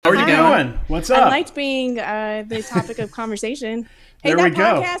doing? What's up? I liked being the topic of conversation. Hey, There we that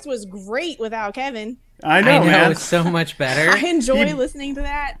go. podcast was great without Kevin. I know, man. It's so much better. I enjoy listening to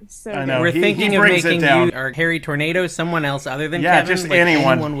that. So I know. good. We're He thinking of brings it making down. you our Harry Tornado, someone else other than Yeah, Kevin. just like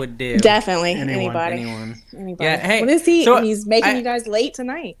anyone. would do. Definitely. Anyone. Anybody. Yeah, hey, What is he? so He's making I- you guys late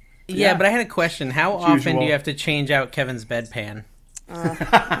tonight. Yeah, but I had a question. How often usual. do you have to change out Kevin's bedpan?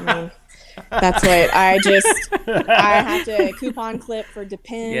 That's what I have to coupon clip for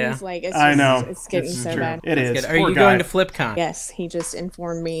Depends. Yeah. Like it's I know. it's getting This is so true. bad. It is. Good. Are Poor you guy. going to FlipCon? Yes, he just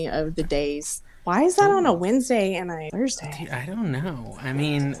informed me of the days. Why is that on a Wednesday and a Thursday? I don't know. I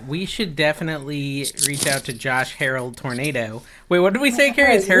mean, we should definitely reach out to Josh Harold Tornado. Wait, what did we say,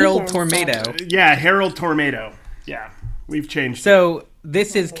 Carrie? It's Harold Tornado. Yeah, Harold Tornado. Yeah, we've changed. So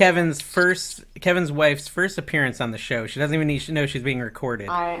this is Kevin's wife's first appearance on the show. She doesn't even know she's being recorded.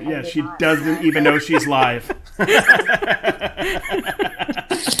 Yeah, she doesn't even know she's live.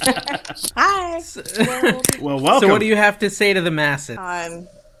 Hi. Well, welcome. So what do you have to say to the masses?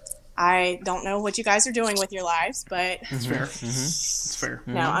 I don't know what you guys are doing with your lives, but It's fair. It's fair.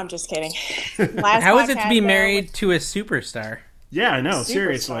 no, I'm just kidding. Last How is it to podcast, be though, married to a superstar? Yeah, I know. with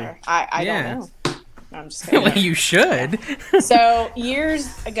Seriously. Superstar. I Yeah. don't know. No, I'm just kidding. Well, you should. So years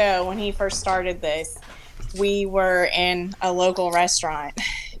ago, when he first started this, we were in a local restaurant,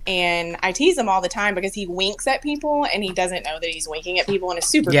 and I tease him all the time because he winks at people, and he doesn't know that he's winking at people, and it's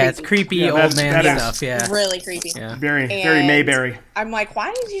super Yeah, creepy. it's creepy Yeah, old man that is stuff. Yeah. Really creepy. Yeah. Very And Mayberry. I'm like,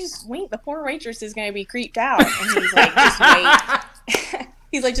 why did you just wink? The poor waitress is going to be creeped out. And he's like, just wait.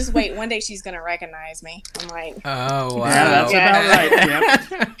 He's like, just wait. One day she's going to recognize me. I'm like, Oh wow. Yeah, that's about right.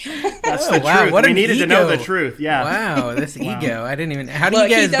 Yep. That's the wow, truth. what We an needed to know the ego. truth. Yeah. Wow, this ego. I didn't even. How do Look,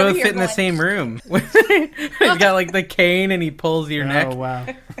 you guys he's over both here fit in the going- same room? He's got like the cane and he pulls your neck. Oh wow.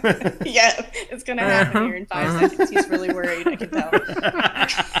 yeah, it's going to happen here in 5 seconds. He's really worried. I can tell.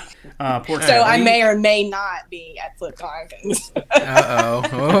 Poor So guy. I may or may not be at FlipCon. Uh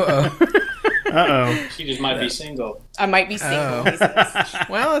oh. Uh-oh. She just might be single. I might be single. Oh. He says.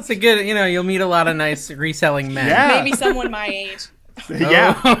 Well, it's a good. You'll meet a lot of nice reselling men. Yeah. Maybe someone my age.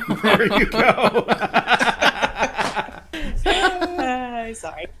 Yeah. There you go.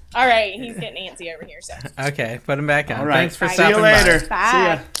 Sorry. All right, he's getting antsy over here. So Okay, put him back on. All right. Thanks for See stopping you later. Bye. See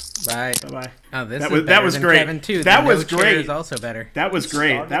ya. Bye. Bye-bye. Oh, this That is was- that better was than great. Kevin too. That The was no chair great. is also better. That was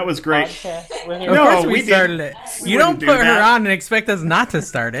great. That was great. Of No, course we we didn't. started it. We You don't wouldn't do put her that. on and expect us not to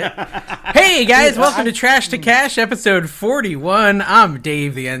start it. Hey guys, welcome to Trash to Cash, episode 41. I'm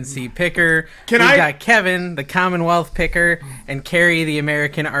Dave, the NC Picker. We've got Kevin, the Commonwealth Picker, and Carrie, the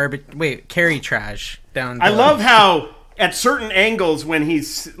American Carrie Trash down I below. love how at certain angles when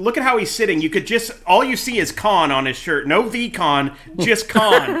look at how he's sitting, you could just, all you see is con on his shirt. No V-con, just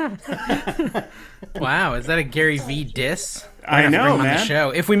con. Wow, is that a Gary V diss? I We're gonna know, bring him on man. the show.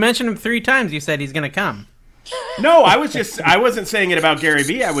 If we mention him 3 times, you said he's going to come. No, I wasn't saying it about Gary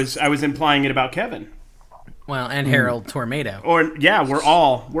Vee. I was implying it about Kevin. Well, and Harold Tornado. Or yeah, we're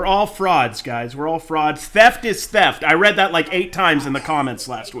all frauds, guys. We're all frauds. Theft is theft. I read that like 8 times in the comments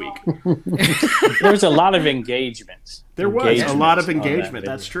last week. There was a lot of engagement. There was a lot of on that engagement.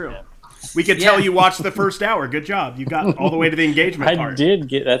 video. That's true. Yeah. We could tell you watched the first hour. Good job. You got all the way to the engagement I part. did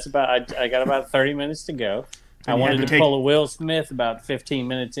get. That's about. I got about 30 minutes to go. I you had wanted to to take- pull a Will Smith about 15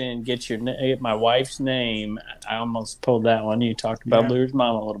 minutes in. Get my wife's name. I almost pulled that one. You talked about Yeah. Blue's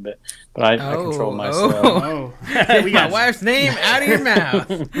mom a little bit, but I control myself. Oh, we My got wife's name out of your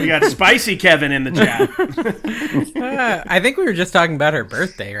mouth. we got Spicy Kevin in the chat. I think we were just talking about her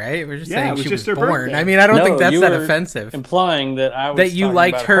birthday, right? We are just Yeah, it saying was she just was her born. birthday. I mean, I don't No, think that's you that were offensive. Implying that I was That you talking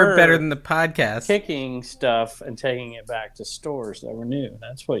liked about her better than the podcast. picking stuff and taking it back to stores that were new.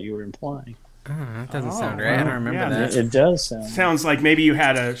 That's what you were implying. Oh, that doesn't sound right. I don't remember yeah, that. It does sound. Sounds like maybe you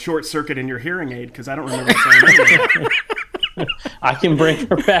had a short circuit in your hearing aid because I don't remember saying anything. I can bring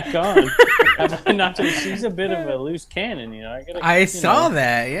her back on. She's a bit of a loose cannon, you know. I saw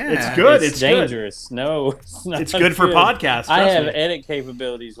that. Yeah, It's good. It's It's dangerous. Good. No, it's good for podcasts, I trust have me. edit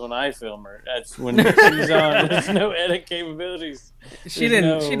capabilities when I film her. That's when she's on. There's no edit capabilities. She There's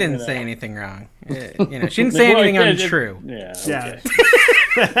didn't no, say anything wrong. She didn't say anything untrue. Yeah. Yeah.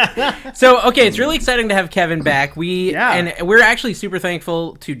 Okay. So, okay, it's really exciting to have Kevin back. Yeah. And we're actually super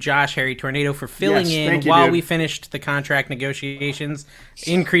thankful to Josh Harry Tornado for filling Yes, in thank you, while dude. we finished the contract negotiations,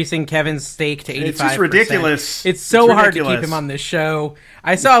 increasing Kevin's stake to 85%. It's just ridiculous. It's so It's hard to ridiculous. keep him on this show.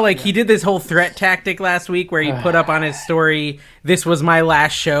 I saw he did this whole threat tactic last week where he put up on his story, "This was my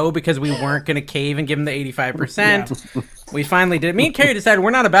last show," because we weren't going to cave and give him the 85%. We finally did. Me and Carrie decided we're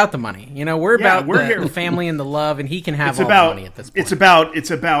not about the money. We're about we're here. the family and the love, and he can have It's all about the money at this point.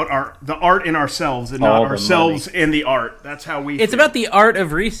 it's about the art in ourselves and not All the ourselves in the art. That's how we. It's feel. about the art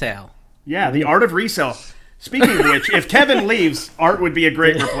of resale. Yeah, the art of resale. Speaking of which, if Kevin leaves, Art would be a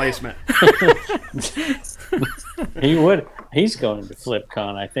great replacement. He would. He's going to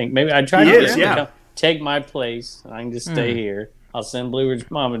FlipCon, I think. Maybe I'd try to take my place. I can just stay here. I'll send Blue Ridge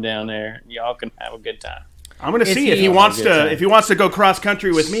Mama down there. And y'all can have a good time. I'm going to see if he wants to go cross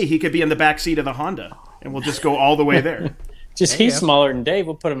country with me. He could be in the back seat of the Honda, and we'll just go all the way there. He's smaller than Dave.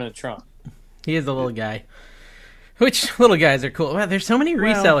 We'll put him in the trunk. He is a little guy. Which little guys are cool. Wow, there's so many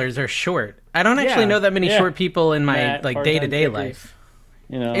resellers are short. I don't actually know that many short people in my day-to-day life.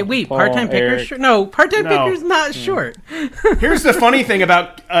 You know, wait, part-time pickers? Short? No, part-time pickers not short. Here's the funny thing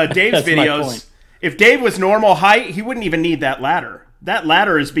about Dave's videos. If Dave was normal height, he wouldn't even need that ladder. That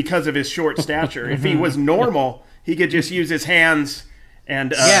ladder is because of his short stature. If he was normal, he could just use his hands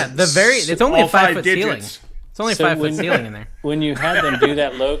and it's only a 5-foot ceiling. It's only a 5-foot ceiling in there. When you had them do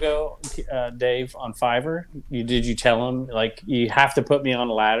that logo, Dave, on Fiverr, did you tell them, like, you have to put me on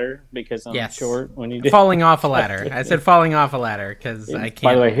a ladder because I'm short? When you did falling off a ladder. I said falling off a ladder because I can't.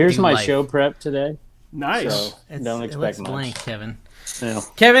 By the way, here's my show prep today. Nice. So don't expect much. Blank, Kevin. No.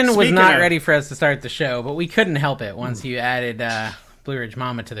 Kevin was not ready for us to start the show, but we couldn't help it once you added Blue Ridge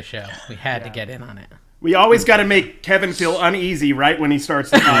Mama to the show. We had to get in on it. We always got to make Kevin feel uneasy right when he starts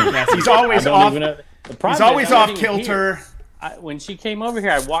the podcast. He's always off. He's always off kilter. When she came over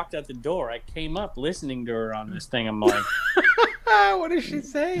here, I walked out the door. I came up listening to her on this thing. I'm like, what is she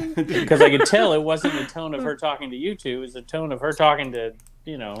saying? Because I could tell it wasn't the tone of her talking to you two. It was the tone of her talking to,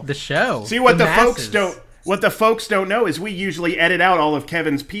 the show. See, what the folks don't know is we usually edit out all of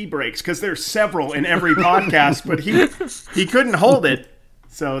Kevin's pee breaks because there's several in every podcast, but he couldn't hold it.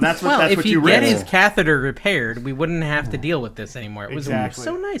 So that's what if you get read. his catheter repaired, we wouldn't have to deal with this anymore. It was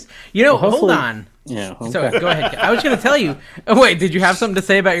so nice. Hold on. Yeah. Okay. So go ahead. I was going to tell you. Oh, wait, did you have something to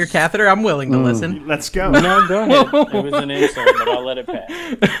say about your catheter? I'm willing to listen. Let's go. No, go ahead. It was an insult, but I'll let it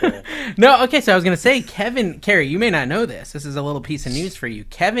pass. No, okay. So I was going to say, Carrie, you may not know this. This is a little piece of news for you.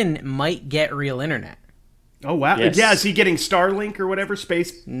 Kevin might get real internet. Oh wow! Yes. Yeah, is he getting Starlink or whatever,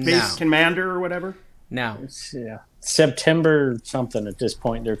 Space Commander or whatever? No. September something at this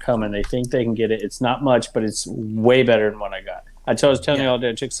point they're coming. They think they can get it. It's not much, but it's way better than what I got. I was telling you all day,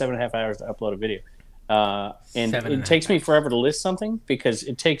 it took 7.5 hours to upload a video. And it takes me forever to list something because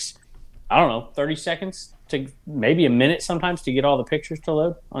it takes, 30 seconds to maybe a minute sometimes to get all the pictures to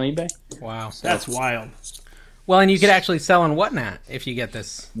load on eBay. Wow. That's wild. Well, and you could actually sell on Whatnot if you get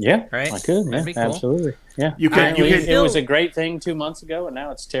this. Yeah, right. I could. Yeah, cool. Absolutely. Yeah, you could. It was a great thing 2 months ago, and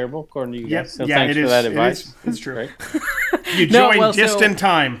now it's terrible according to you guys. So thanks for that advice. It's true. Right? You joined in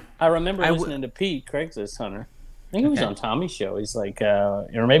time. I remember listening to Pete, Craigslist Hunter. I think he was on Tommy's show. He's like,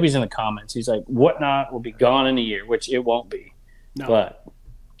 or maybe he's in the comments. He's like, Whatnot will be gone in a year, which it won't be. No. But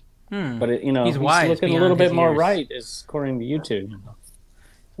he's looking a little bit more right, as according to YouTube.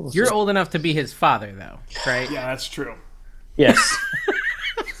 You're old enough to be his father, though, right? Yeah, that's true. Yes.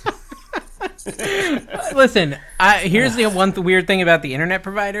 Listen, here's the one weird thing about the internet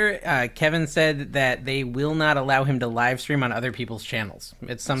provider. Kevin said that they will not allow him to live stream on other people's channels.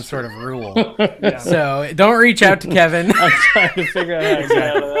 It's some sort of rule. So don't reach out to Kevin. I'm trying to figure out how to get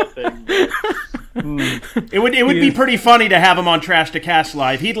out of that thing. It would be pretty funny to have him on Trash to Cast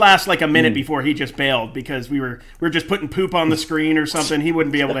live. He'd last like a minute before he just bailed because we were just putting poop on the screen or something. He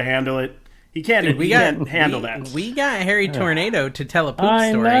wouldn't be able to handle it. He can't. He can't handle that. We got Harry Tornado to tell a poop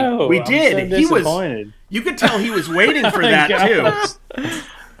story. I know. We did. So disappointed. You could tell he was waiting for that too.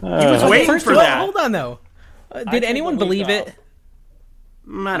 He was waiting for that. Hold on though. Did anyone believe it?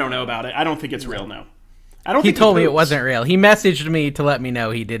 I don't know about it. I don't think it's real now. He told me it wasn't real. He messaged me to let me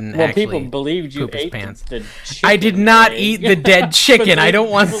know he didn't actually people believed you poop his ate pants. the I did not eat the dead chicken. I don't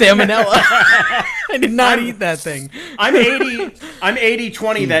want salmonella. I did not eat that thing. I'm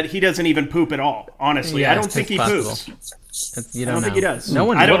 80-20 that he doesn't even poop at all, honestly. I don't think he poops. You don't think he does. No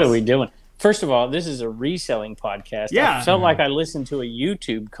one knows. What are we doing? First of all, this is a reselling podcast. Yeah. I felt like I listened to a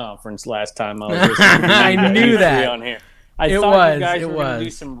YouTube conference last time I was listening to I knew that. On here. I thought you guys were going to do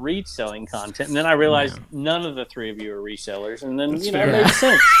some reselling content, and then I realized none of the three of you are resellers, and then it made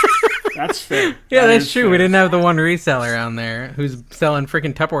sense. That's fair. Yeah, that's true. Fair. We didn't have the one reseller on there who's selling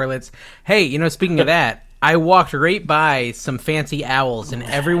freaking Tupperware lids. Hey, speaking of that, I walked right by some fancy owls, and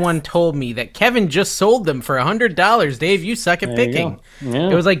everyone told me that Kevin just sold them for $100. Dave, you suck at picking. Yeah.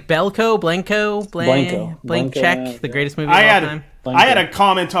 It was like Blank Check, the greatest movie of all time. I had a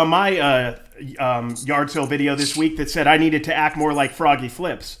comment on my yard sale video this week that said I needed to act more like Froggy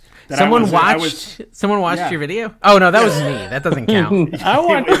Flips. Someone watched your video? Oh no, that was me. That doesn't count. I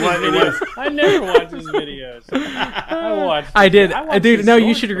watched his videos. I never watched his videos. I did. Dude, no,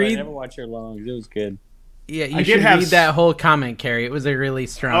 you should read. I never watched your longs. It was good. Yeah, you should read that whole comment, Carrie. It was a really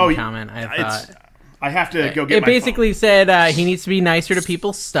strong comment, I thought. I have to go get it. It basically said he needs to be nicer to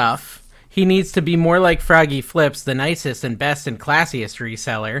people's stuff. He needs to be more like Froggy Flips, the nicest and best and classiest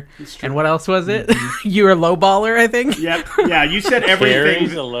reseller. And what else was it? You were a lowballer, I think? Yep. Yeah, you said everything.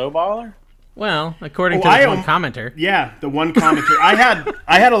 Carrie's a lowballer? Well, according to the one commenter. Yeah, the one commenter.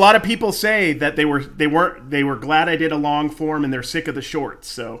 I had a lot of people say that they were glad I did a long form and they're sick of the shorts.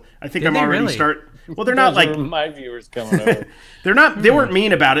 So I think I'm already Well, they're not like my viewers coming over. They weren't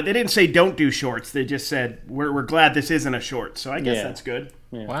mean about it. They didn't say don't do shorts. They just said we're glad this isn't a short. So I guess that's good.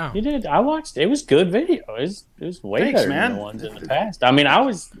 Yeah. Wow, you did. I watched. It was good video. It was way better than the ones in the past. I mean, I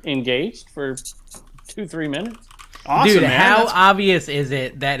was engaged for 2-3 minutes. Awesome, dude, man. How obvious is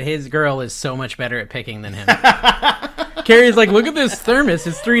it that his girl is so much better at picking than him? Carrie's like, look at this thermos.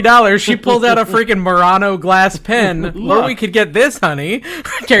 It's $3. She pulls out a freaking Murano glass pen. Or we could get this, honey.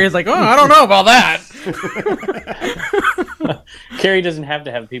 Carrie's like, oh, I don't know about that. Carrie doesn't have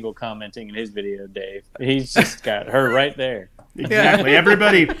to have people commenting in his video, Dave. He's just got her right there. Exactly.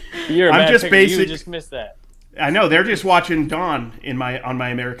 Everybody. I'm just basic. You just missed that. I know they're just watching Dawn on my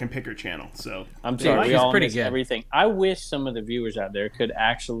American Picker channel. So I'm sorry, we all miss everything. I wish some of the viewers out there could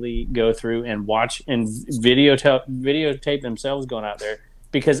actually go through and watch and videotape themselves going out there,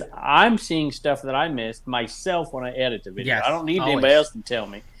 because I'm seeing stuff that I missed myself when I edit the video. Yes, I don't need anybody else to tell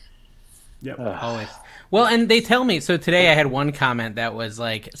me. Yep, always. Well, and they tell me, so today I had one comment that was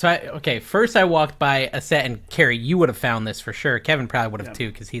like, first I walked by a set, and Carrie, you would have found this for sure. Kevin probably would have too,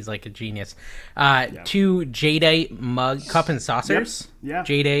 because he's like a genius. 2 Jadeite mug, cup and saucers. Yep.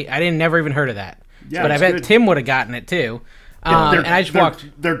 Yeah. Jadeite, I never even heard of that. Yeah, but I bet Tim would have gotten it too. And I just walked.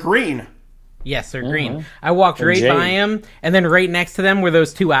 They're green. Yes, they're green. I walked right by him, and then right next to them were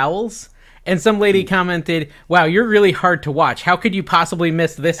those 2 owls. And some lady commented, wow, you're really hard to watch. How could you possibly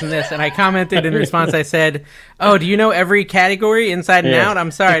miss this and this? And I commented in response, I said, oh, do you know every category inside and out? I'm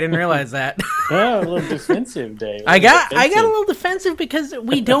sorry, I didn't realize that. Oh, a little defensive, Dave. I got a little defensive because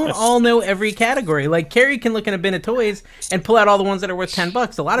we don't all know every category. Like, Carrie can look in a bin of toys and pull out all the ones that are worth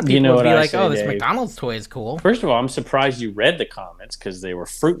 $10. A lot of people would be like, oh, this McDonald's toy is cool. First of all, I'm surprised you read the comments because they were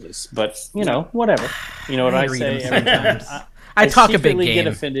fruitless. But, whatever. You know what I say every time? I talk a big game. Get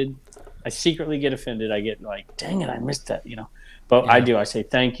offended. I secretly get offended. I get like, dang it, I missed that, But I do. I say,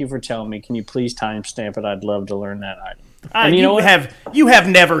 thank you for telling me. Can you please timestamp it? I'd love to learn that item. And you have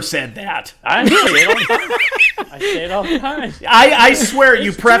never said that. I say it all the time. I say it all the time. I swear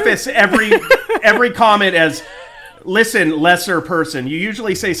you preface every comment as, listen, lesser person. You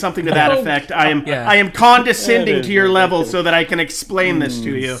usually say something to that effect. I am condescending to your level so that I can explain this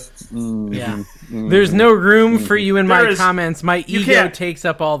to you. Yeah. There's no room for you in my comments. My ego takes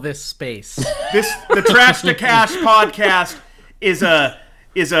up all this space. The Trash to Cash podcast is a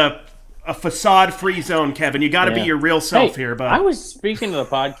facade-free zone, Kevin. You got to be your real self here, bud. I was speaking of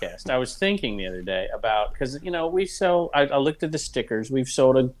the podcast. I was thinking the other day about, because we sell. I looked at the stickers. We've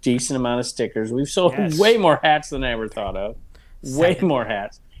sold a decent amount of stickers. We've sold way more hats than I ever thought of. Way more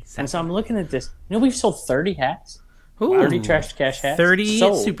hats. And so I'm looking at this. We've sold 30 hats. Ooh, 30 Trash to Cash hats. 30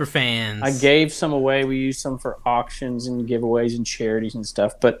 super fans. I gave some away. We used some for auctions and giveaways and charities and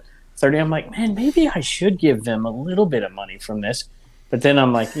stuff. But 30, I'm like, man, maybe I should give them a little bit of money from this. But then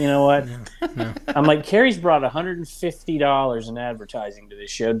I'm like, you know what? No. I'm like, Carrie's brought $150 in advertising to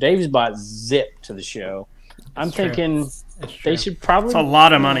this show. Dave's bought zip to the show. I'm thinking they should probably. It's a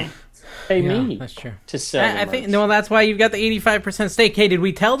lot of money. Pay me. That's true. To sell. I think. No, that's why you've got the 85% stake. Hey, did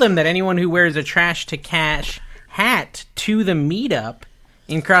we tell them that anyone who wears a Trash to Cash hat to the meetup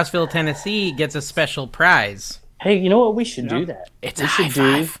in Crossville, Tennessee, gets a special prize? Hey, you know what? We should do that. It's a high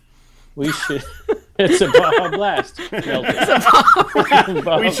five. We should. It's a Baja Blast. We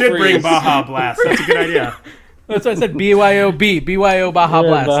should bring Baja Blast. That's a good idea. That's what I said. BYO Baja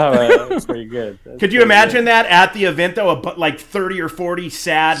Blast. That's pretty good. Could you imagine that at the event, though? Like 30 or 40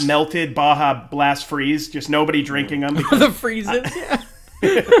 sad, melted Baja Blast freeze. Just nobody drinking them. The freezes,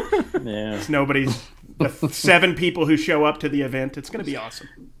 It's nobody's. The 7 people who show up to the event. It's going to be awesome.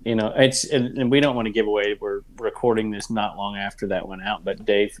 And we don't want to give away. We're recording this not long after that went out. But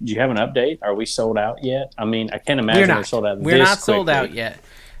Dave, do you have an update? Are we sold out yet? I mean, I can't imagine we're sold out. We're not sold out yet.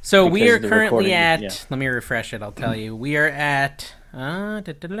 So we are currently at. Let me refresh it. I'll tell you. We are at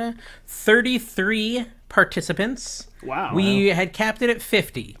 33 participants. Wow. We had capped it at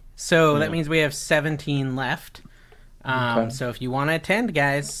 50. So that means we have 17 left. So if you want to attend,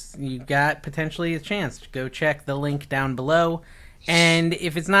 guys, you got potentially a chance. Go check the link down below. And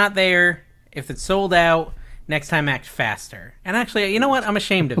if it's not there, if it's sold out, next time act faster. And actually, you know what? I'm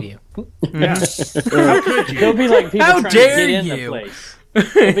ashamed of you. Yeah. How could you? It'll be like people trying to get in the place.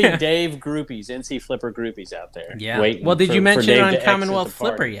 There'll be Dave groupies, NC Flipper groupies out there. Yeah. Well, did you mention it on Commonwealth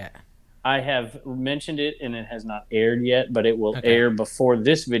Flipper yet? I have mentioned it, and it has not aired yet, but it will air before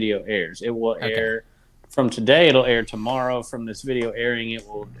this video airs. It will air from today. It'll air tomorrow. From this video airing, it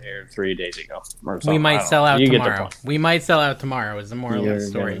will air 3 days ago. We might sell out tomorrow. We might sell out tomorrow is the moral of the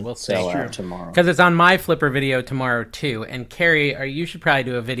story. We'll sell out tomorrow. Because it's on my Flipper video tomorrow, too. And Carrie, you should probably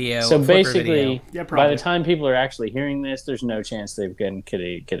do a video. So basically, by the time people are actually hearing this, there's no chance they can get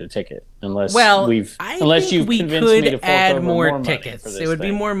a ticket. Unless you've convinced me to add more tickets. It would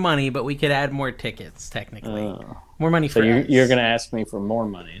be more money, but we could add more tickets, technically. More money for us. You're going to ask me for more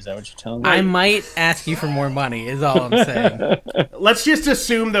money. Is that what you're telling me? I might ask you for more money, is all I'm saying. Let's just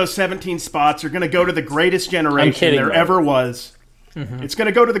assume those 17 spots are going to go to the greatest generation there ever was. Mm-hmm. It's going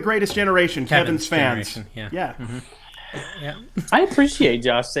to go to the greatest generation, Kevin's fans. Yeah. Mm-hmm. Yeah. I appreciate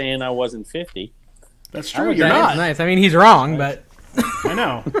Josh saying I wasn't 50. That's true. You're not. Nice. I mean, he's wrong, but... I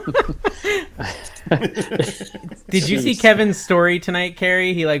know. Did you see Kevin's story tonight,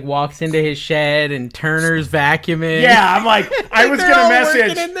 Carrie? He walks into his shed and Turner's vacuuming. Yeah, I'm like, I was gonna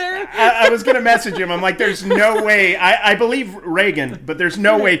message. I was gonna message him. I'm like, there's no way. I believe Reagan, but there's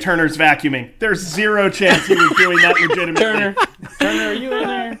no way Turner's vacuuming. There's zero chance he was doing that legitimately. Turner, are you in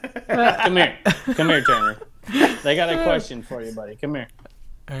there? Come here, Turner. They got a question for you, buddy. Come here.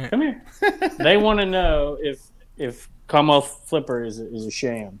 Come here. They want to know if Commonwealth Flipper is a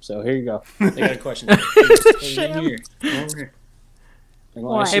sham. So here you go. They got a question. Sham. Over here.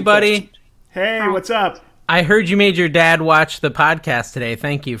 Hey, buddy. Hey, what's up? I heard you made your dad watch the podcast today.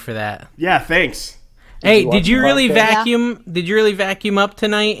 Thank you for that. Yeah, thanks. Hey, did you really vacuum? Did you really vacuum up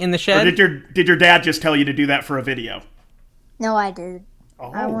tonight in the shed? Or did your dad just tell you to do that for a video? No, I did.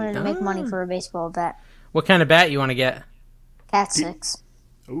 I wanted to make money for a baseball bat. What kind of bat you want to get? Cat 6.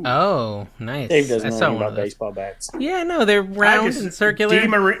 Ooh. Oh, nice. Dave doesn't know anything about baseball bats. Yeah, no, they're round and circular.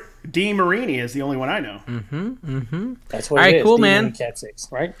 D. Marini is the only one I know. Mm-hmm. That's what it is. Cool, man. Cat 6,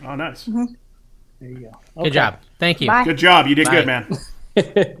 right? Oh, nice. Mm-hmm. There you go. Okay. Good job. Thank you. Bye. Good job. You did good, man.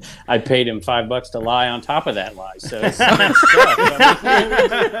 I paid him $5 to lie on top of that lie. So it's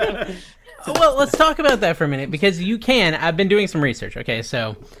well, let's talk about that for a minute because I've been doing some research. Okay,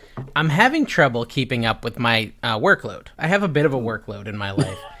 so I'm having trouble keeping up with my workload. I have a bit of a workload in my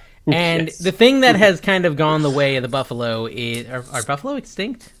life. And the thing that has kind of gone the way of the buffalo is... Are buffalo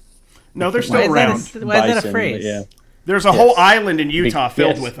extinct? No, they're still around. Why is that a phrase? Yeah. There's a whole island in Utah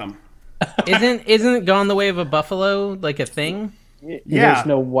filled with them. Isn't it gone the way of a buffalo like a thing? Yeah. There's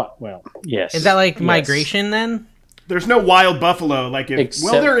no yes. Is that migration then? There's no wild buffalo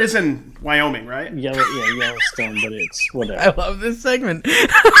there is in Wyoming, right? Yellowstone, but it's whatever. I love this segment.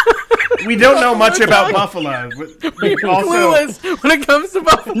 We don't know much about buffalo. You're clueless when it comes to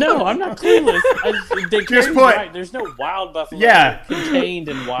buffalo. No, I'm not clueless. There's no wild buffalo contained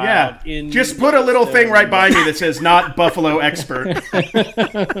in wild. Yeah. Just put a little thing right by me that says "not buffalo expert."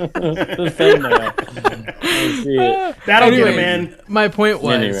 That'll get him in. My point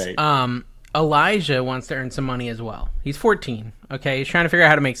was, Elijah wants to earn some money as well. He's 14. Okay, he's trying to figure out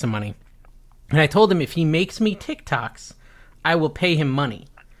how to make some money. And I told him if he makes me TikToks, I will pay him money.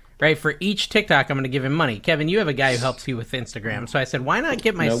 Right? For each TikTok, I'm going to give him money. Kevin, you have a guy who helps you with Instagram. So I said, why not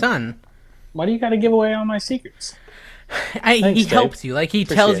get my son? Why do you got to give away all my secrets? He helps you. He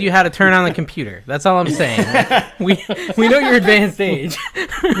tells you how to turn on the computer. That's all I'm saying. We know your advanced age.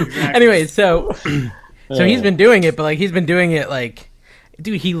 Exactly. Anyway, so he's been doing it, but he's been doing it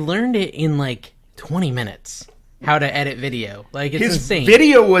dude, he learned it in 20 minutes. How to edit video. It's his insane. His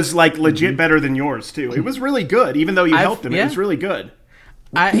video was legit better than yours too. It was really good, even though you helped him. It was really good.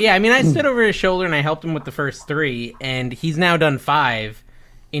 I stood over his shoulder and I helped him with the first 3, and he's now done 5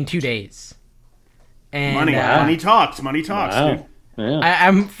 in 2 days. And, money talks. Money talks, wow. dude. Yeah.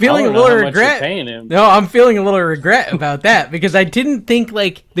 I'm feeling a little regret. No, I'm feeling a little regret about that because I didn't think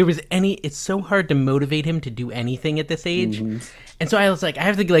there was any. It's so hard to motivate him to do anything at this age, and so I was I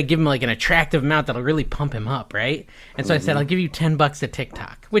have to give him an attractive amount that'll really pump him up, right? And so I said, I'll give you $10 a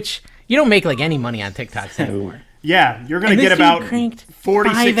TikTok, which you don't make any money on TikToks anymore. Yeah, you're going to get about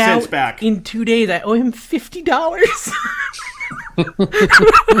 46 cents back. In 2 days, I owe him $50.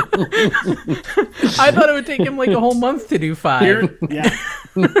 I thought it would take him a whole month to do 5.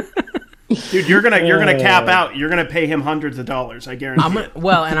 Dude, you're gonna cap out. You're gonna pay him hundreds of dollars. I guarantee. And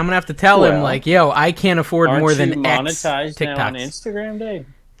I'm gonna have to tell him I can't afford more than X monetized TikToks now on Instagram, Dave?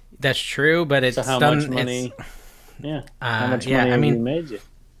 That's true, but it's how much money? How much money have you made you?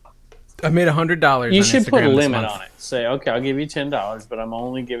 I made $100. You should put a limit on it. Say, okay, I'll give you $10, but I'm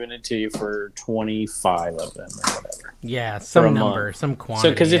only giving it to you for 25 of them or whatever. Yeah, some number, some quantity.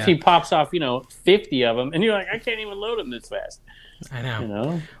 So, because if he pops off, 50 of them, and you're like, I can't even load them this fast. I know. You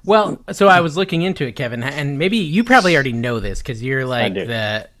know? Well, so I was looking into it, Kevin, and maybe you probably already know this because you're like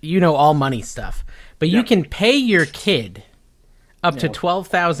all money stuff. But you can pay your kid up to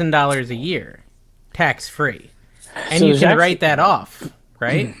 $12,000 a year, tax free, and so you can write that off,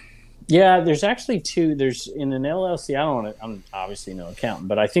 right? Yeah, there's actually two. There's in an LLC. I'm obviously no accountant,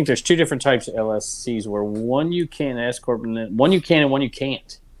 but I think there's two different types of LLCs where one you can S corp and one you can and one you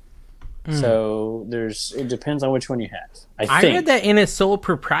can't. So it depends on which one you have. I think. Read that in a sole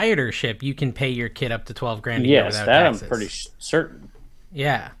proprietorship, you can pay your kid up to $12,000 a year without taxes. I'm pretty certain.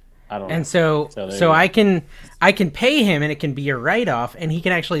 Yeah. I don't know. And so I can pay him, and it can be a write-off, and he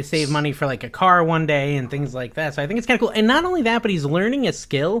can actually save money for like a car one day and things like that. So I think it's kind of cool. And not only that, but he's learning a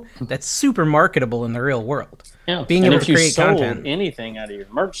skill that's super marketable in the real world. Yeah. Being able to create content. If you sold anything out of your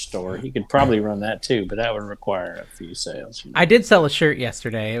merch store, he could probably run that too, but that would require a few sales. I did sell a shirt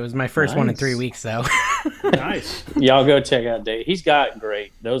yesterday. It was my first one in 3 weeks, though. Nice. Y'all go check out Dave. He's got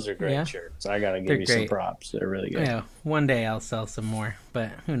those are great shirts. I got to give you some props. They're really good. Yeah, one day I'll sell some more, but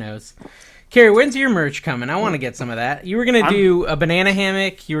who knows. Carrie, when's your merch coming? I want to get some of that. You were going to do a banana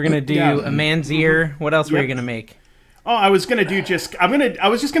hammock. You were going to do a man's ear. What else were you going to make? Oh, I was gonna do I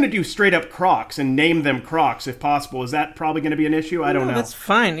was just gonna do straight up Crocs and name them Crocs if possible. Is that probably gonna be an issue? I don't know. That's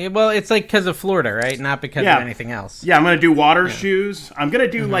fine. Well, it's like because of Florida, right? Not because of anything else. Yeah, I'm gonna do water shoes. I'm gonna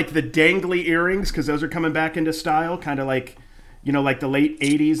do like the dangly earrings because those are coming back into style, kind of like, like the late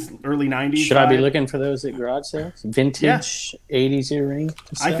 '80s, early '90s. Should I be looking for those at garage sales? Vintage '80s earrings.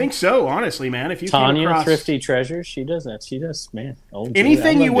 I think so. Honestly, man, if you Tanya, came across Thrifty Treasures, she does that. She does, man.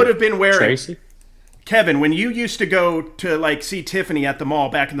 Anything you would have been wearing. Tracy. Kevin, when you used to go to like see Tiffany at the mall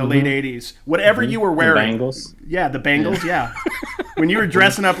back in the late '80s, whatever you were wearing, the bangles, the bangles, when you were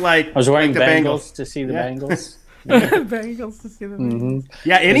dressing up like I was wearing like bangles to see the bangles. Bangles to see the bangles.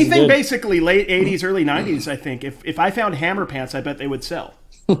 Yeah, anything basically late '80s, early '90s. I think if I found hammer pants, I bet they would sell.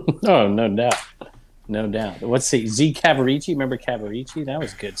 Oh, no doubt, no doubt. Let's see, Z Cavaricci. Remember Cavaricci? That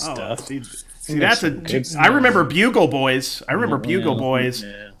was good stuff. See that's I remember Bugle Boys. Bugle Boys.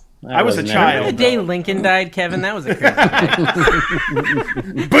 Yeah. I was a child. Remember the day Lincoln died, Kevin? That was a crazy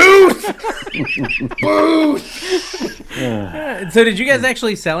day. Booth! So did you guys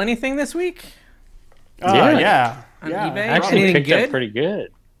actually sell anything this week? Yeah. On eBay? Actually picked up pretty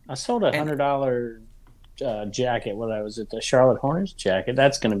good. I sold $100 jacket when I was at the Charlotte Hornets jacket.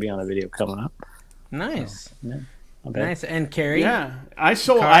 That's going to be on a video coming up. Nice. So, nice. And Carrie? Yeah. I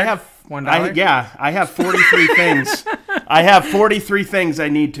sold. I have $1. I have 43 things. I have 43 things I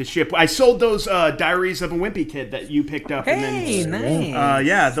need to ship. I sold those Diaries of a Wimpy Kid that you picked up. Hey,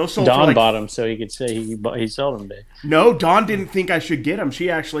 nice. Those sold. Don bought them, so he could say he sold them. Dave. No, Dawn didn't think I should get them. She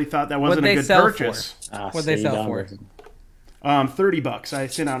actually thought that wasn't a good purchase. What'd they sell for? $30. I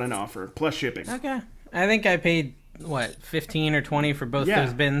sent out an offer plus shipping. Okay, I think I paid what 15 or 20 for both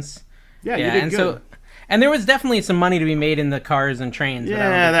those bins. Yeah, you did good. And there was definitely some money to be made in the cars and trains.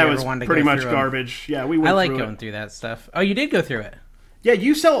 Yeah, that was pretty much garbage. Yeah, we went I like through going through that stuff. Oh, you did go through it? Yeah,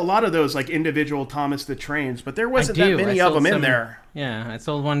 you sell a lot of those like individual Thomas the Trains, but there wasn't that many of them in there. Yeah, I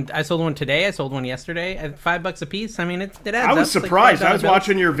sold one today. I sold one yesterday at $5 a piece. I mean, it adds up. I was surprised. I was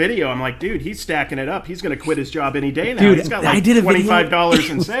watching your video. I'm like, dude, he's stacking it up. He's going to quit his job any day now. Dude, he's got like $25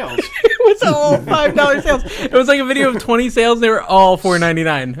 in sales. It was all $5 sales. It was like a video of 20 sales. They were all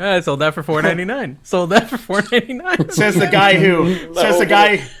 $4.99. I sold that for $4.99. Sold that for $4.99. Says the guy who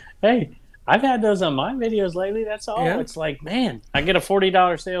Hey, I've had those on my videos lately. That's all. Yeah. It's like, man, I get a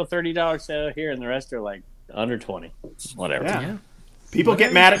 $40 sale, $30 sale here, and the rest are like under 20, whatever. Yeah. People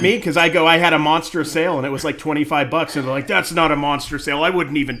get mad at me because I had a monster sale and it was like $25, and they're like, "That's not a monster sale. I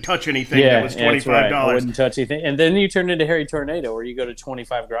wouldn't even touch anything that was $25." Right. I wouldn't touch anything. And then you turn into Harry Tornado, where you go to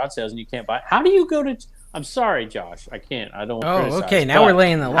 25 garage sales and you can't buy. How do you go to? I'm sorry, Josh. I can't. I don't. Oh, okay. Now we're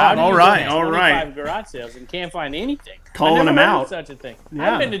laying the law. All right. 25 garage sales and can't find anything. Calling them out. Such a thing.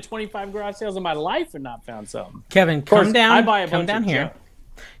 Yeah. I've been to 25 garage sales in my life and not found something. Kevin, come down. I buy a come down here. Junk.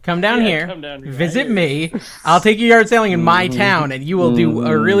 Come down here. Visit me. I'll take you yard selling in my town, and you will do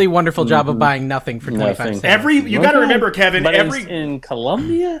a really wonderful job of buying nothing for 25 cents. You got to remember, Kevin. But in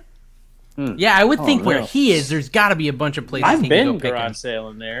Columbia. Yeah, I would think where he is, there's got to be a bunch of places. I've been garage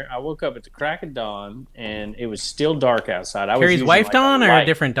sailing there. I woke up at the crack of dawn, and it was still dark outside. Carrie's wife Dawn or a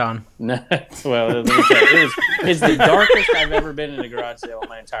different Dawn? No, well, let me tell you, it's the darkest I've ever been in a garage sale in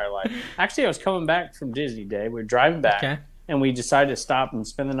my entire life. Actually, I was coming back from Disney Day. We were driving back, and we decided to stop and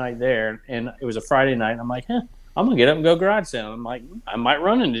spend the night there. And it was a Friday night. And I'm like, I'm gonna get up and go garage sailing. I'm like, I might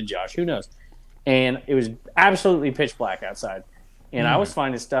run into Josh. Who knows? And it was absolutely pitch black outside. And I was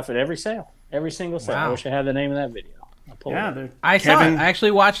finding stuff at every sale, every single sale. Wow. I wish I had the name of that video. I saw it. I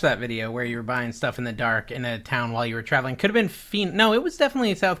actually watched that video where you were buying stuff in the dark in a town while you were traveling. Could have been No, it was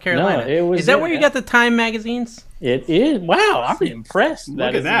definitely South Carolina. No, is that where you got the Time magazines? It is. Wow, I'm impressed.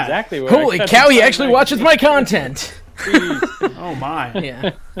 Look at that. Exactly what Holy cow, he actually watches my content. Oh my.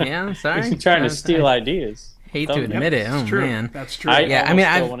 Yeah. I'm sorry. He's trying to steal ideas. Hate to admit it. Oh true. man. That's true.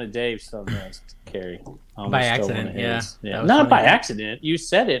 I stole one of Dave's thumbnails, Carrie. By accident, yeah. Not by accident. You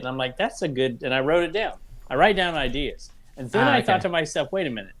said it, and I'm like, that's a good... And I wrote it down. I write down ideas. And then I thought to myself, wait a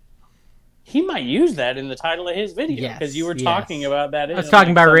minute. He might use that in the title of his video because you were talking about that. I was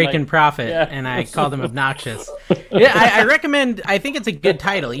talking about Rake and Profit, and I called him obnoxious. I recommend. I think it's a good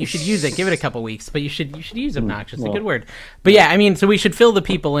title. You should use it. Give it a couple weeks, but you should use obnoxious. It's a good word. But yeah, I mean, so we should fill the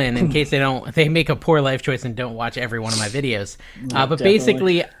people in case they make a poor life choice and don't watch every one of my videos. But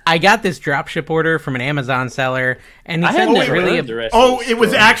basically, I got this dropship order from an Amazon seller, and he said that really. It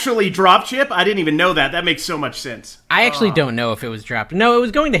was actually dropship. I didn't even know that. That makes so much sense. I actually don't know if it was dropped. No, it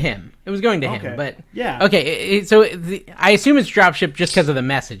was going to him. It was going to him, but yeah. Okay, so I assume it's dropship just because of the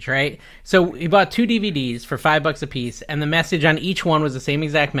message, right? So he bought 2 DVDs for $5 a piece, and the message on each one was the same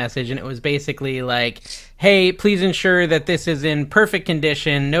exact message, and it was basically like, "Hey, please ensure that this is in perfect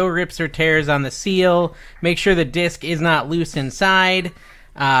condition, no rips or tears on the seal. Make sure the disc is not loose inside.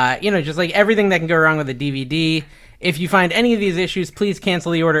 Just like everything that can go wrong with a DVD. If you find any of these issues, please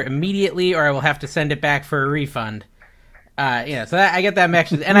cancel the order immediately, or I will have to send it back for a refund." So I get that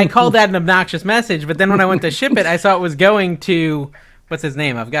message, and I called that an obnoxious message, but then when I went to ship it, I saw it was going to, what's his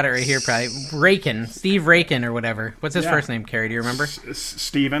name? I've got it right here, probably, Steve Rakin or whatever. What's his first name, Carrie? Do you remember?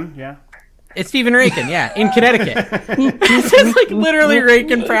 Steven, yeah. It's Stephen Rakin, yeah, in Connecticut. It's just like literally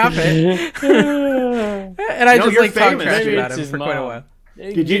Rakin Profit. And I just like talked trash about him for quite a while.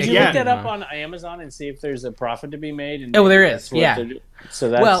 Did you look that up on Amazon and see if there's a profit to be made? And there is. Yeah.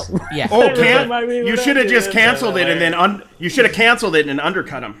 So that's you should have just canceled it and then you should have canceled it and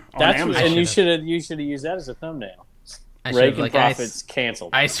undercut them on Amazon. And you should have used that as a thumbnail. Rake and Profit's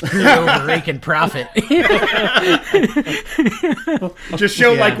canceled. I screwed over Rake and Profit. Just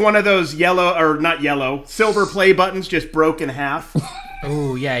show like one of those silver play buttons just broke in half.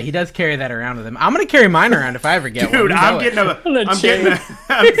 Oh yeah, he does carry that around with him. I'm gonna carry mine around if I ever get one. Dude, I'm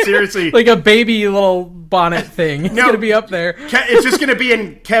seriously like a baby little bonnet thing. It's gonna be up there. It's just gonna be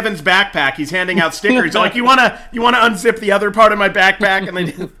in Kevin's backpack. He's handing out stickers. Like you wanna unzip the other part of my backpack, and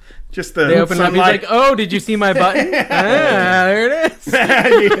then just they open it up. He's like, "Oh, did you see my button? There it is.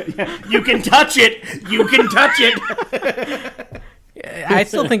 You can touch it. You can touch it." I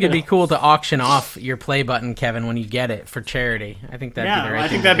still think it'd be cool to auction off your play button, Kevin, when you get it for charity. I think that'd be the right thing. I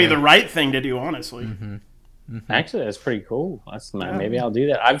think that'd be the right thing to do, honestly. Mm-hmm. Mm-hmm. Actually, that's pretty cool. Maybe I'll do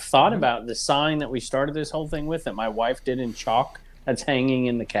that. I've thought about the sign that we started this whole thing with that my wife did in chalk that's hanging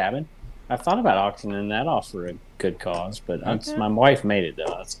in the cabin. I've thought about auctioning that off for a good cause, but my wife made it,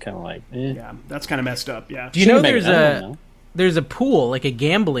 though. That's kind of like, Yeah, that's kind of messed up, yeah. Do you know there's a pool, like a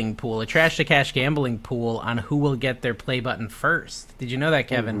gambling pool, a Trash to Cash gambling pool on who will get their play button first? Did you know that,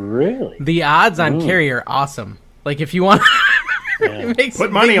 Kevin? Oh, really? The odds on Carrie are awesome. Like, if you want... it makes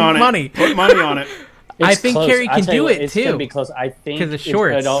Put money on it. Put money on it. I think close. Carrie can do it, too. It's going to be close. I think... Because of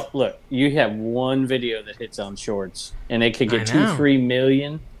shorts. Look, you have one video that hits on shorts, and it could get 2-3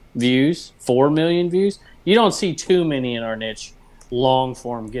 million views, 4 million views. You don't see too many in our niche long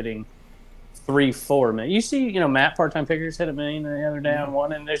form getting 3-4 million. You see, Matt Part-Time Pickers hit 1 million the other day on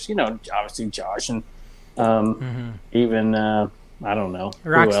one, and there's, obviously Josh and even I don't know,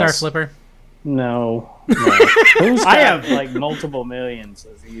 Rockstar Flipper. No. Who's got, I have like multiple millions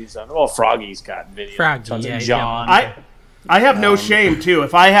of views on. Well, Froggy's got videos. Froggy, John. I have no shame too.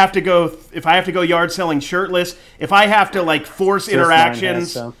 If I have to go yard selling shirtless, if I have to like force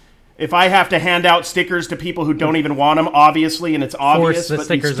interactions. If I have to hand out stickers to people who don't even want them, obviously, and it's obvious. Force the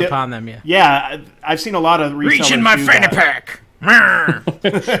stickers upon them, yeah. Yeah, I've seen a lot of resellers reach in my fanny pack.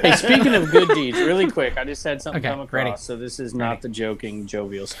 Hey, speaking of good deeds, really quick, I just had something come across. Ready. So this is not the joking,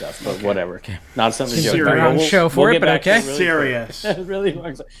 jovial stuff, but whatever. Okay. Not something to joke about. We're on show for it, but okay. Serious. Really.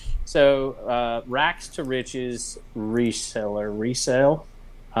 So, Racks to Riches resale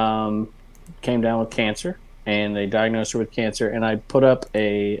came down with cancer. And they diagnosed her with cancer, and I put up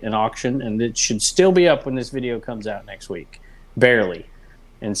an auction, and it should still be up when this video comes out next week, barely.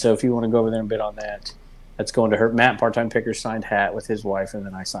 And so if you want to go over there and bid on that, that's going to her. Matt Part-Time Picker signed hat with his wife, and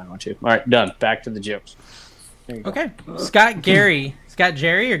then I signed one too. All right, done. Back to the jokes. Okay. Scott Jerry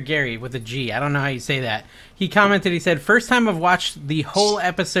or Gary with a G. I don't know how you say that. He commented, he said, first time I've watched the whole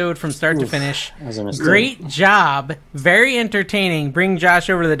episode from start to finish. Great job. Very entertaining. Bring Josh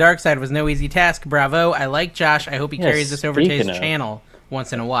over to the dark side was no easy task. Bravo. I like Josh. I hope he carries this over to his channel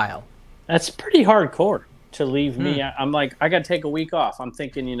once in a while. That's pretty hardcore. to leave me. I'm like, I got to take a week off. I'm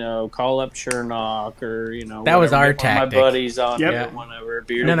thinking, call up Shernock or, that was our tactic. My buddies on there, whenever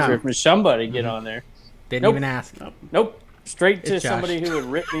Bearded Christmas, somebody get on there. Didn't even ask. Nope. Straight to somebody who would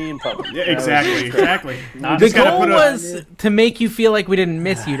rip me in public. Yeah, exactly. The goal was to make you feel like we didn't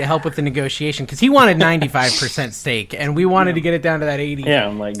miss you, to help with the negotiation, because he wanted 95% stake, and we wanted to get it down to that 80. Yeah,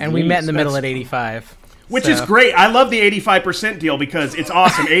 I'm like, and we met in the middle at 85. Which is great. I love the 85% deal because it's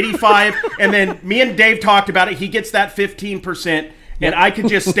awesome. 85, and then me and Dave talked about it. He gets that 15%. And I could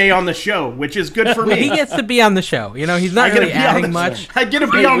just stay on the show, which is good for me. He gets to be on the show. He's not really adding much. I get to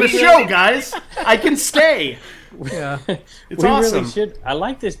be on the show, guys. I can stay. Yeah, it's awesome. Really should. I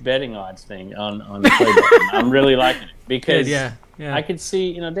like this betting odds thing on the play button. I'm really liking it because I could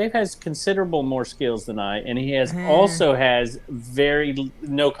see, Dave has considerable more skills than I, and he also has very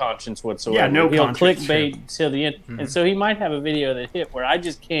no conscience whatsoever. Yeah, no He'll conscience. clickbait till the end, and so he might have a video that hit where I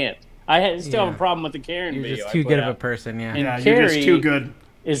just can't. I still have a problem with the Karen video. You're just too good of a person, And you're Carrie just too good.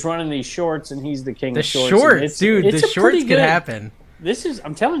 Is running these shorts, and he's the king of shorts. The shorts could happen.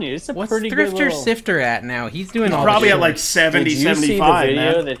 I'm telling you, it's a pretty good What's Thrifter Sifter at now? He's doing all probably the at like 70, Did you 75, see the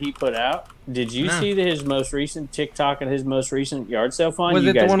video man. that he put out? Did you see his most recent TikTok and his most recent yard sale find? Was you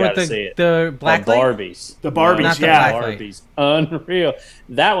it guys the one with the black Barbies? The Barbies, not the yeah. black Barbies. Unreal.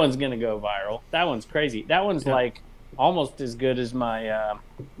 That one's going to go viral. That one's crazy. That one's like almost as good as my...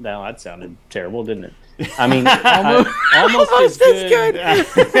 now, that sounded terrible, didn't it? I mean, almost as good.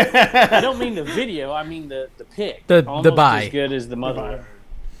 I don't mean the video. I mean the pic. The buy. As good as the mother,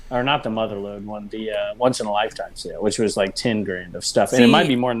 or not the motherload one. The once in a lifetime sale, which was like $10,000 of stuff, and it might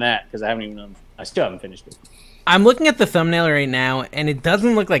be more than that because I still haven't finished it. I'm looking at the thumbnail right now, and it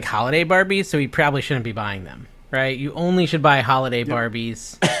doesn't look like holiday Barbies, so we probably shouldn't be buying them. Right? You only should buy holiday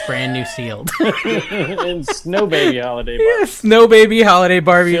Barbies, brand new sealed. And Snow Baby holiday Barbies. Yeah, Snow Baby holiday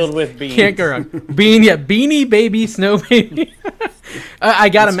Barbies. Filled with beans. Can't go wrong. Beanie Baby, Snow Baby. I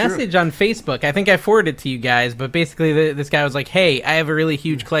got a message on Facebook. I think I forwarded it to you guys, but basically this guy was like, hey, I have a really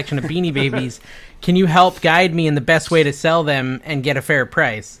huge collection of Beanie Babies. Can you help guide me in the best way to sell them and get a fair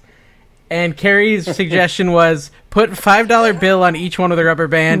price? And Carrie's suggestion was put $5 bill on each one of the rubber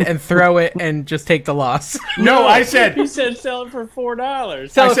band and throw it and just take the loss. No, I said... He said sell it for $4.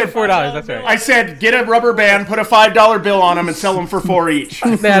 Sell it for $4, that's right. I said get a rubber band, put a $5 bill on them, and sell them for $4 each.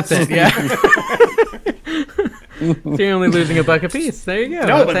 That's it, yeah. So you're only losing $1 a piece. There you go.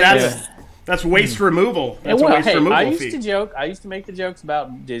 No, but that's waste removal. That's a waste removal I fee. used to make the jokes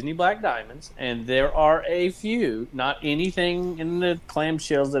about Disney Black Diamonds, and there are a few, not anything in the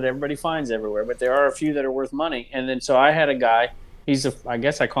clamshells that everybody finds everywhere, but there are a few that are worth money. And then so I had a guy, I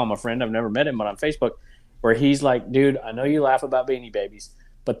guess I call him a friend, I've never met him, but on Facebook, where he's like, dude, I know you laugh about Beanie Babies,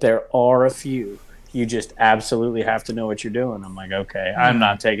 but there are a few. You just absolutely have to know what you're doing. I'm like, okay, I'm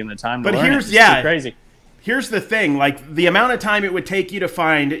not taking the time to learn it. It's too crazy. Here's the thing, like the amount of time it would take you to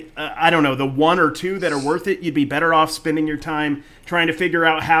find, I don't know, the one or two that are worth it, you'd be better off spending your time trying to figure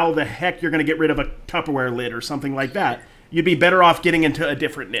out how the heck you're going to get rid of a Tupperware lid or something like that. You'd be better off getting into a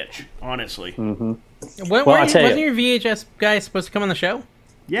different niche, honestly. Mm-hmm. Wasn't your VHS guy supposed to come on the show?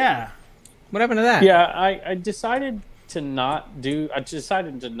 Yeah. What happened to that? Yeah, I decided to not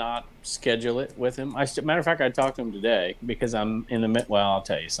schedule it with him. Matter of fact, I talked to him today because I'm in the well, I'll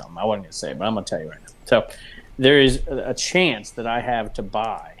tell you something. I wasn't going to say it, but I'm going to tell you right now. So there is a chance that I have to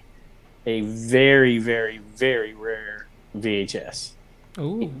buy a very, very, very rare VHS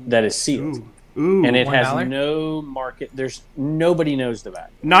that is sealed. Ooh, and it $1? has no market. Nobody knows the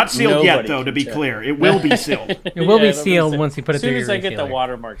value. Not sealed yet, though, to be clear. It will be sealed. It will be sealed once you put it through your As soon as I get the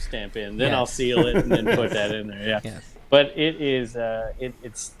watermark stamp in, then I'll seal it and then put that in there. Yeah. Yes. But it is,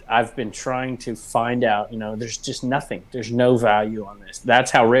 it's. I've been trying to find out. There's just nothing. There's no value on this.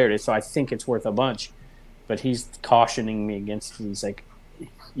 That's how rare it is. So I think it's worth a bunch. But he's cautioning me against it. He's like,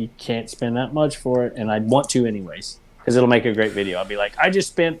 you can't spend that much for it, and I'd want to anyways because it'll make a great video. I'll be like, I just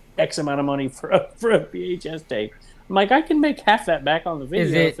spent X amount of money for a VHS tape. I'm like, I can make half that back on the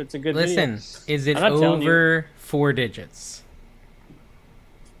video if it's a good video. Listen, is it over 4 digits?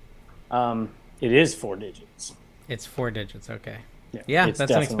 It is 4 digits. It's 4 digits, okay. Yeah, that's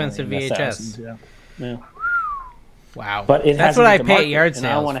an expensive VHS. Yeah. Wow. But that's what I pay at yard sales.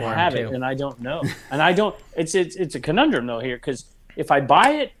 And I want to have it, and I don't know. And I don't. It's a conundrum though here because if I buy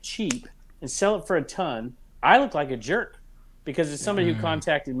it cheap and sell it for a ton, I look like a jerk because it's somebody who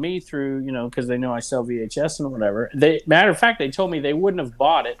contacted me through because they know I sell VHS and whatever. Matter of fact, they told me they wouldn't have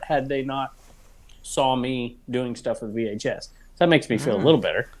bought it had they not saw me doing stuff with VHS. So that makes me feel a little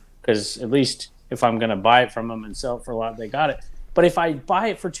better because at least if I'm going to buy it from them and sell it for a lot, they got it. But if I buy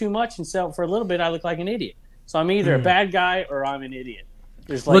it for too much and sell it for a little bit, I look like an idiot. So I'm either a bad guy or I'm an idiot.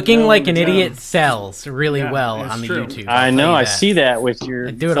 Looking like an idiot sells really well on the true. YouTube. I know. I see that with your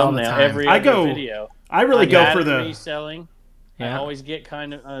I do it all the time. every video. I really go for the reselling. I always get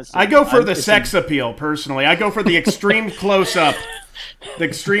kind of. I go for the sex appeal personally. I go for the extreme close up. The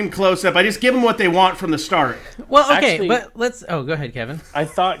extreme close up. I just give them what they want from the start. Well, okay, actually, but let's. Oh, go ahead, Kevin. I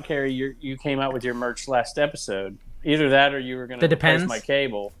thought, Carrie, you came out with your merch last episode. Either that, or you were going to replace my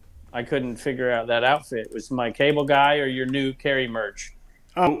cable. I couldn't figure out that outfit. Was my cable guy or your new Carrie merch?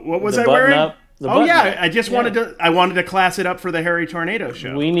 Oh, what was I wearing? I just wanted to. I wanted to class it up for the Harry Tornado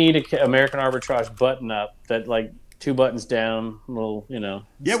show. We need a American Arbitrage button up that 2 buttons down, little,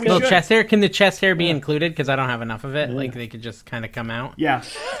 Yeah, we little should. chest hair. Can the chest hair be included? Because I don't have enough of it. Like they could just kind of come out. Yeah.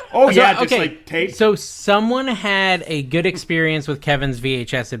 Oh yeah, just like tape. So someone had a good experience with Kevin's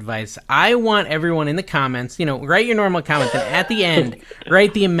VHS advice. I want everyone in the comments, write your normal comments, and at the end,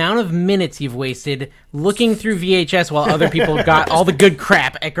 write the amount of minutes you've wasted looking through VHS while other people got all the good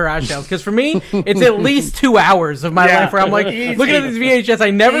crap at garage sales. Because for me, it's at least 2 hours of my life where I'm like, looking at these VHS, I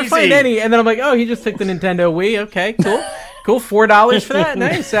never find any, and then I'm like, oh, he just took the Nintendo Wii. Okay, cool. $4 for that.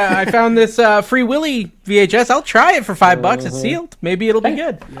 Nice. I found this Free Willy VHS. I'll try it for $5. It's sealed. Maybe it'll be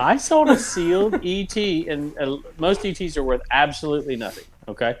good. I sold a sealed ET, and most ETs are worth absolutely nothing.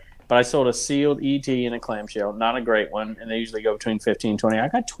 Okay. But I sold a sealed ET in a clamshell, not a great one, and they usually go between $15 and $20. I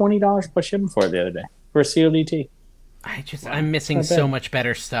got $20 plus shipping for it the other day for a sealed ET. I'm missing so much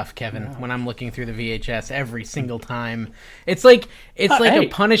better stuff, Kevin, when I'm looking through the VHS every single time. It's like a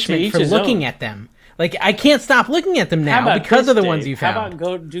punishment for looking at them. Like, I can't stop looking at them now because of the ones you found. How about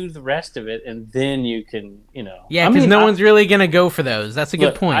go do the rest of it, and then you can, Yeah, because no one's really going to go for those. That's a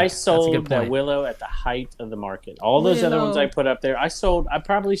good point. I sold that Willow at the height of the market. All those other ones I put up there, I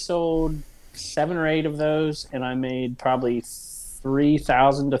probably sold 7 or 8 of those, and I made probably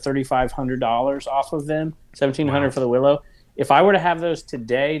 $3,000 to $3,500 off of them. $1,700 for the Willow. If I were to have those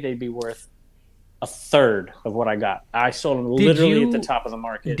today, they'd be worth a third of what I got. I sold them literally at the top of the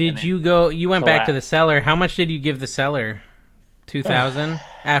market. Did you go? You went back to the seller. How much did you give the seller? $2,000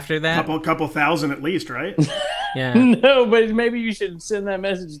 after that. Couple thousand at least, right? Yeah. No, but maybe you should send that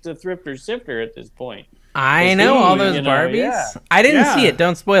message to Thrifter Sifter at this point. I know all those Barbies. Yeah. I didn't see it.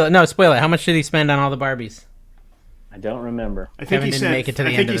 Don't spoil it. No, spoil it. How much did he spend on all the Barbies? I don't remember. I think Kevin he didn't make it to the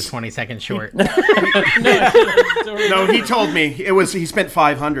end of the 20-second short. No, he told me he spent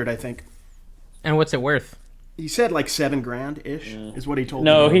 $500. I think. And what's it worth? He said like $7,000 ish is what he told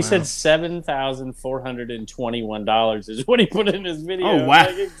me. No, he said $7,421 is what he put in his video. Oh wow!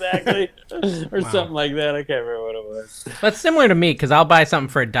 Exactly, or something like that. I can't remember what it was. That's similar to me because I'll buy something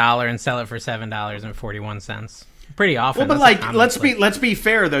for $1 and sell it for $7.41. Pretty often. Well, but let's be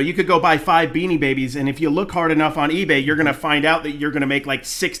fair though. You could go buy 5 Beanie Babies, and if you look hard enough on eBay, you're going to find out that you're going to make like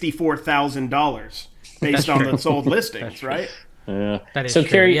 $64,000 based on the sold listings, right? Yeah. That is so, true.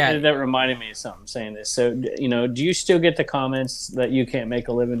 Carrie, that reminded me of something saying this. So, do you still get the comments that you can't make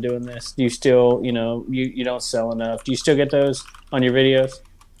a living doing this? Do you still, you don't sell enough? Do you still get those on your videos?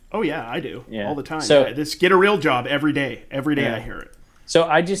 Oh, yeah, I do. Yeah. All the time. So, just get a real job every day. Every day I hear it. So,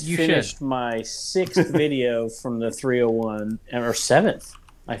 I just finished my 6th video from the 301, or 7th,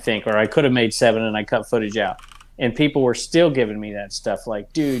 I think. Or I could have made 7 and I cut footage out. And people were still giving me that stuff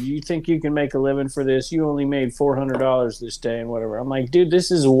like, dude, you think you can make a living for this? You only made $400 this day and whatever. I'm like, dude,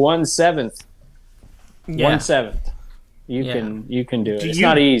 this is 1/7. Yeah. 1/7. You can do it. It's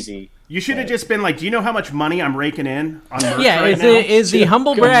not easy. You should have just been like, do you know how much money I'm raking in on merch is the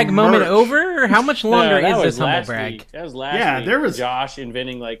humble brag moment over? Or how much longer is this humble brag? Week. That was last week. There was Josh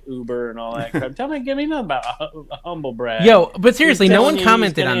inventing like Uber and all that crap. Tell me, give me nothing about a humble brag. Yo, but seriously, no one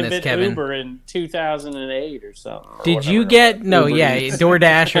commented on this, Kevin. Uber in 2008 or something. Did you get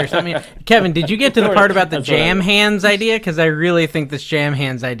DoorDash or something? Kevin, did you get to the part about the jam hands idea? Because I really think this jam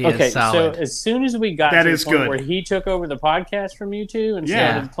hands idea is solid. So as soon as we got to the point where he took over the podcast from you two and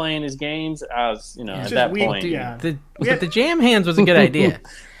started playing his games, I was, at that point. The jam hands was a good idea.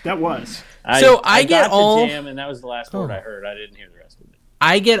 That was. I get all the jam, and that was the last word I heard. I didn't hear the rest of it.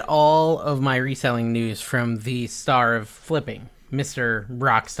 I get all of my reselling news from the star of flipping, Mr.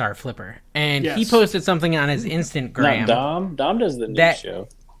 Rockstar Flipper, and he posted something on his Instagram. Dom does the news show.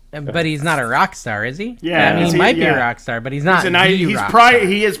 But he's not a rock star, is he? Yeah, I mean, he might be a rock star, but he's not.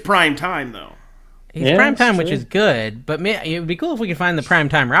 He is prime time though. He's prime time, which is good, but it would be cool if we could find the prime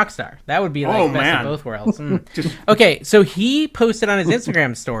time rock star. That would be like best of both worlds. Okay, so he posted on his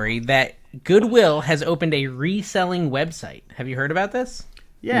Instagram story that Goodwill has opened a reselling website. Have you heard about this?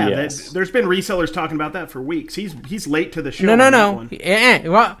 Yeah, there's been resellers talking about that for weeks. He's late to the show. No.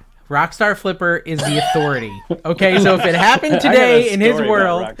 Well, Rockstar Flipper is the authority. Okay, so if it happened today in his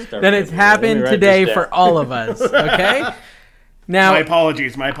world, then it's happened today for all of us. Okay. Now, my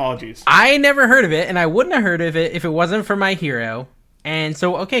apologies. I never heard of it, and I wouldn't have heard of it if it wasn't for my hero. And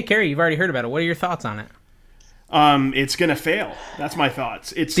so, okay, Carrie, you've already heard about it. What are your thoughts on it? It's gonna fail. That's my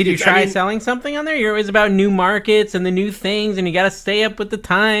thoughts. Did you try selling something on there? You're always about new markets and the new things, and you got to stay up with the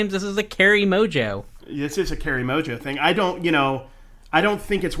times. This is a Carrie Mojo. This is a Carrie Mojo thing. I don't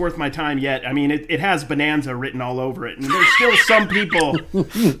think it's worth my time yet. I mean, it has Bonanza written all over it, and there's still some people,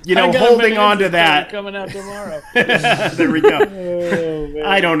 holding on to that. Coming out tomorrow. There we go. Oh,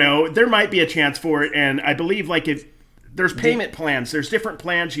 I don't know. There might be a chance for it, and I believe if there's payment plans, there's different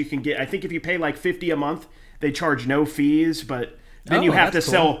plans you can get. I think if you pay like $50 a month, they charge no fees, but then you have to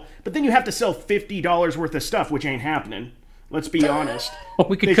sell. But then you have to sell $50 worth of stuff, which ain't happening. Let's be honest.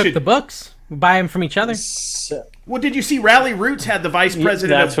 We could cook the books. Buy them from each other. Well, did you see Rally Roots had the vice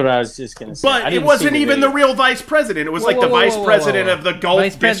president? That's what I was just going to say. But it wasn't even the real vice president. It was the vice president of the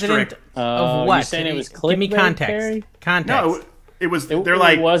Gulf District. Of what? You're saying it was clickbait, Give me context. Carrie? Context. No, it was.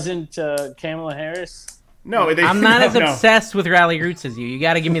 It wasn't Kamala Harris. No, I'm not as obsessed with Rally Roots as you. You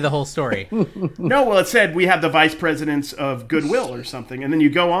got to give me the whole story. No, well, it said we have the vice presidents of Goodwill or something, and then you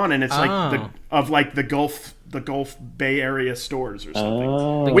go on, and it's the Gulf Bay Area stores or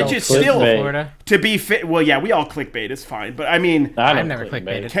something, which is still Florida. To be fit. Well, yeah, we all clickbait. It's fine, but I mean, I've never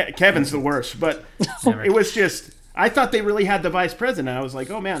clickbaited. Kevin's the worst, but it was just. I thought they really had the vice president. I was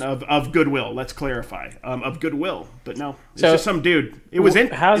like, oh man, of Goodwill. Let's clarify, of Goodwill, but no, it's just some dude. It was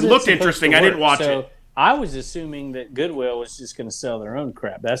it looked interesting. I didn't watch it. I was assuming that Goodwill was just going to sell their own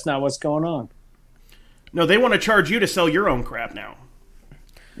crap. That's not what's going on. No, they want to charge you to sell your own crap now.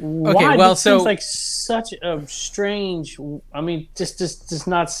 Okay, well, seems like such a strange. I mean, just does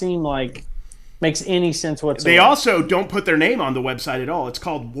not seem like makes any sense whatsoever. They also don't put their name on the website at all. It's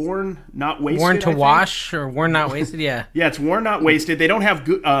called Worn Not Wasted. Worn to Wash or Worn Not Wasted. Yeah. Yeah, it's Worn Not Wasted. They don't have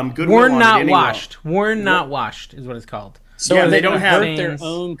Goodwill Worn on Not it Washed. Worn Not Washed is what it's called. So yeah, they don't hurt their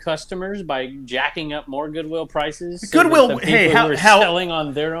own customers by jacking up more Goodwill prices. Goodwill, selling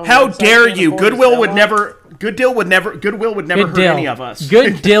on their own. How dare you? Goodwill would never hurt any of us.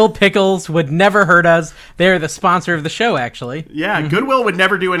 Good dill pickles would never hurt us. They're the sponsor of the show, actually. Yeah, Goodwill would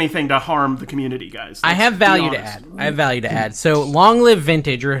never do anything to harm the community, guys. I have value to add. So, Long Live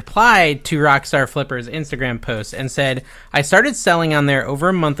Vintage replied to Rockstar Flipper's Instagram post and said, "I started selling on there over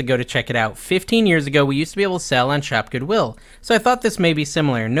a month ago to check it out. 15 years ago, we used to be able to sell on Shop Goodwill. So I thought this may be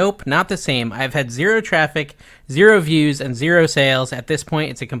similar. Nope, not the same. I've had 0 traffic, 0 views, and 0 sales. At this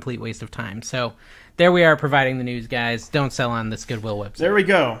point, it's a complete waste of time." So there we are providing the news, guys. Don't sell on this Goodwill website. There we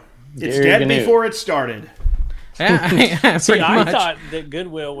go. It's dead before it started. Yeah, See, I thought that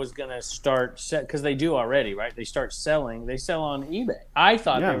Goodwill was going to start, because they do already, right? They sell on eBay. I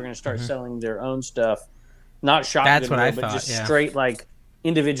thought they were going to start selling their own stuff, not Shop Goodwill, but just straight like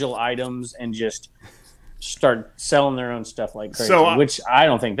individual items and just start selling their own stuff like crazy, which I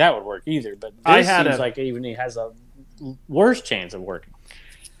don't think that would work either. But this seems like even he has a worse chance of working.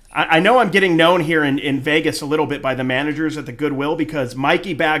 I know I'm getting known here in Vegas a little bit by the managers at the Goodwill because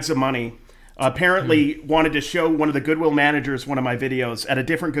Mikey Bags of Money apparently wanted to show one of the Goodwill managers one of my videos at a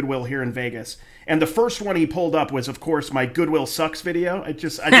different Goodwill here in Vegas. And the first one he pulled up was, of course, my Goodwill Sucks video. I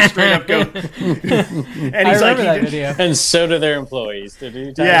just straight up go. And he's like, that video. And so do their employees.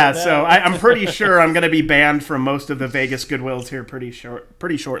 Yeah, so I'm pretty sure I'm going to be banned from most of the Vegas Goodwills here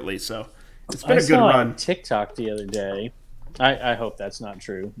pretty shortly. So it's been a good run. On TikTok the other day. I hope that's not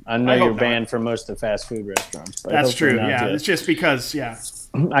true. I know you're banned from most of the fast food restaurants. But that's true. Yeah, it's just because. Yeah,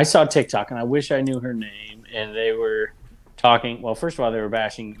 I saw TikTok and I wish I knew her name. And they were talking. Well, first of all, they were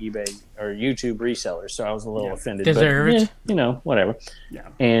bashing eBay or YouTube resellers, so I was a little offended. Deserved. But, whatever. Yeah.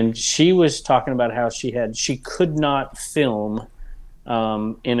 And she was talking about how she could not film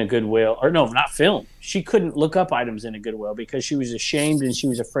in a Goodwill, or no, not film. She couldn't look up items in a Goodwill because she was ashamed and she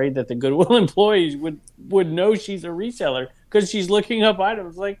was afraid that the Goodwill employees would know she's a reseller because she's looking up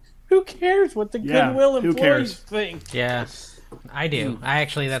items. Like, who cares what the Goodwill employees think? Yeah, I do.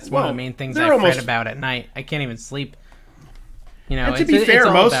 That's one of the main things I fret about at night. I can't even sleep. And to be fair, it's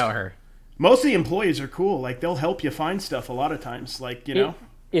all about her. Most of the employees are cool. Like, they'll help you find stuff a lot of times. Like,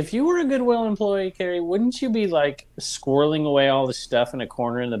 If you were a Goodwill employee, Carrie, wouldn't you be like squirreling away all the stuff in a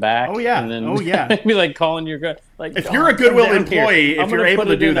corner in the back? Oh yeah, and then be like calling your like. If you're a Goodwill employee, if you're able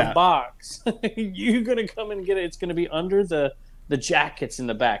to do that, box, you're gonna come and get it. It's gonna be under the jackets in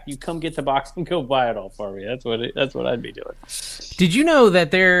the back. You come get the box and go buy it all for me. That's what I'd be doing. Did you know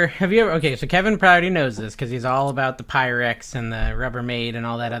that have you ever? Okay, so Kevin probably knows this because he's all about the Pyrex and the Rubbermaid and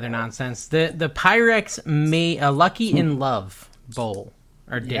all that other nonsense. The Pyrex made a Lucky in Love bowl.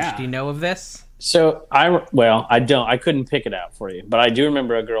 Or dish. Do you know of this? So I couldn't pick it out for you, but I do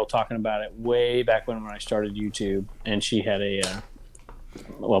remember a girl talking about it way back when I started YouTube, and she had a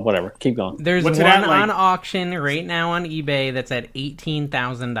whatever. Keep going. There's one on auction right now on eBay that's at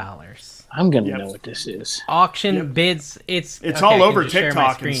 $18,000. I'm gonna know what this is. Auction bids. It's all over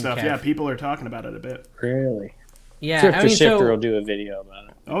TikTok and stuff. Kev. Yeah, people are talking about it a bit. Really? Yeah, Shifter will do a video about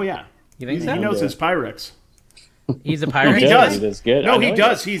it. Oh yeah, you think so? He knows his Pyrex. He's a Pyrex. He does. That's good. No, he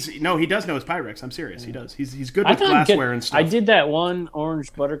does. He does know his Pyrex. I'm serious. He does. He's good with glassware and stuff. I did that one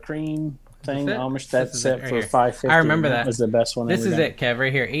orange buttercream thing. Almost that set for $550. I remember that. Was the best one. This is it, Kev,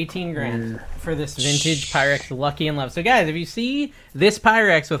 right here. 18 grand for this vintage Pyrex Lucky in Love. So guys, if you see this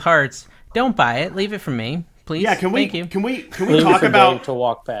Pyrex with hearts, don't buy it. Leave it for me, please. Yeah, can we talk about to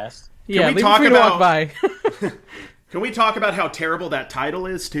walk past? Yeah, leave it for me to walk by. Can we talk about how terrible that title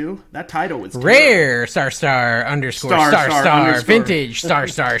is too? That title was terrible. Rare star underscore star vintage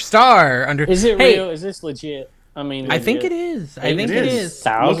star under. Is it real? Is this legit? I mean, legit? I think it is. I think it is.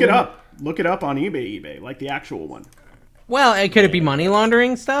 Look it up. Look it up on eBay, like the actual one. Well, could it be money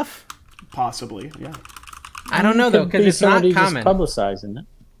laundering stuff? Possibly, yeah. I don't know though, because it's not common. Publicizing it.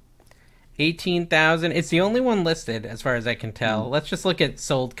 18,000. It's the only one listed, as far as I can tell. Let's just look at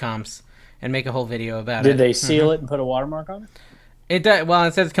sold comps and make a whole video about it. Did they seal it and put a watermark on it? It does. Well,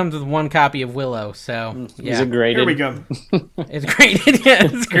 it says it comes with one copy of Willow. So yeah. Is it graded? Here we go. It's graded. Yeah,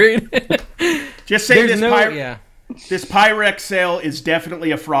 it's graded. Just say this Pyrex sale is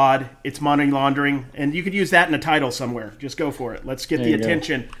definitely a fraud. It's money laundering, and you could use that in a title somewhere. Just go for it. Let's get the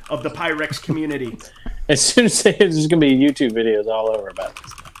attention of the Pyrex community. As soon as there's going to be YouTube videos all over about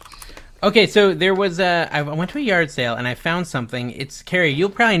this. Okay, so there was I went to a yard sale and I found something. It's Carrie. You'll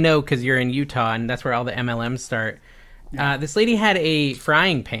probably know because you're in Utah and that's where all the MLMs start. Yeah. This lady had a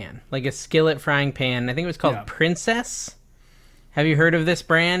frying pan, like a skillet frying pan. I think it was called Princess. Have you heard of this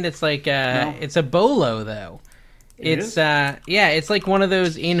brand? It's like no. It's a bolo though. It's it's like one of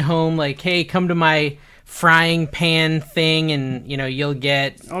those in-home like, hey, come to my frying pan thing and you'll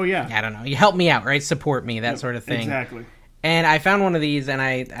get I don't know, you help me out, right? Support me, that sort of thing. Exactly. And I found one of these, and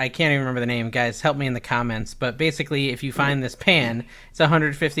I can't even remember the name. Guys, help me in the comments. But basically, if you find this pan, it's a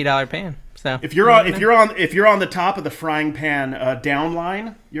 $150 pan. So if you're on the top of the frying pan down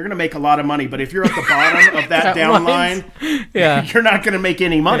line, you're gonna make a lot of money. But if you're at the bottom of that down line, you're not gonna make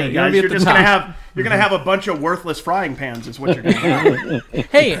any money, guys. You're just gonna have a bunch of worthless frying pans. Is what you're gonna have.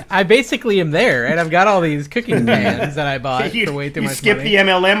 Hey, I basically am there, and I've got all these cooking pans that I bought for way too much skip money. the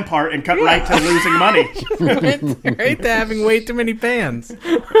MLM part and cut right to losing money. Right to having way too many pans.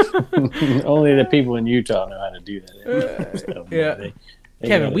 Only the people in Utah know how to do that.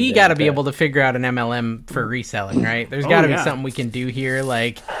 Kevin, we got to be able to figure out an MLM for reselling, right? There's got to be something we can do here,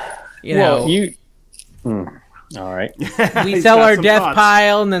 like, know. All right. We sell our death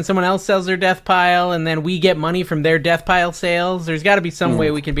pile, and then someone else sells their death pile, and then we get money from their death pile sales. There's got to be some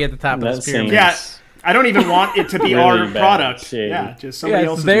way we can be at the top of this pyramid. Yeah. I don't even want it to be our product. Shady. Yeah, just somebody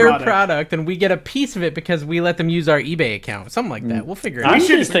else's their product, and we get a piece of it because we let them use our eBay account. Something like that. We'll figure it out. I'm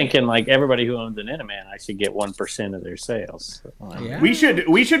just thinking, like, everybody who owns an Enaman, I should get 1% of their sales. We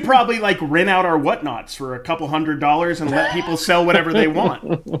should probably, like, rent out our whatnots for a couple $100 and let people sell whatever they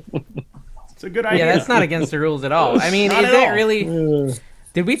want. It's a good idea. Yeah, that's not against the rules at all. I mean, is it really...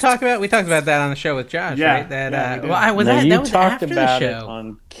 Did we talk about that on the show with Josh, right? That you talked after about the it show.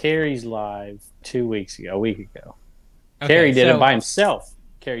 on Carrie's live a week ago. Okay, Carrie did it by himself.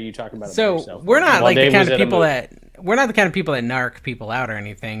 Carrie, you talked about it by yourself. We're not like the kind of people that narc people out or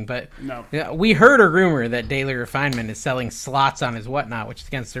anything, but we heard a rumor that Daily Refinement is selling slots on his whatnot, which is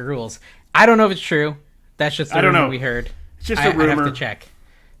against the rules. I don't know if it's true. That's just a rumor we heard. It's just a rumor. I have to check.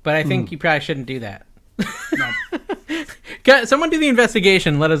 But I think you probably shouldn't do that. Someone do the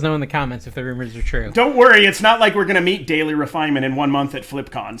investigation. Let us know in the comments if the rumors are true. Don't worry, it's not like we're going to meet Daily Refinement in 1 month at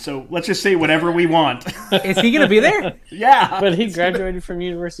FlipCon. So let's just say whatever we want. Is he going to be there? Yeah, but he graduated from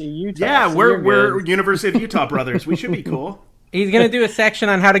University of Utah. Yeah, so we're University of Utah brothers. We should be cool. He's going to do a section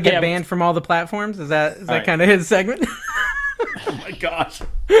on how to get banned from all the platforms. Is that kind of his segment? Oh my gosh.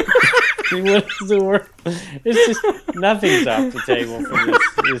 It's just nothing's off the table for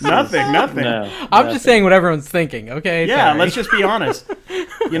this. Nothing. I'm just saying what everyone's thinking, okay? Yeah, sorry. Let's just be honest.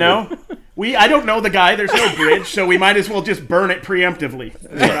 I don't know the guy. There's no bridge, so we might as well just burn it preemptively.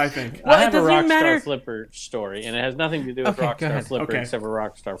 That's what I think. I have a Rockstar Flipper story, and it has nothing to do with Rockstar Flipper except for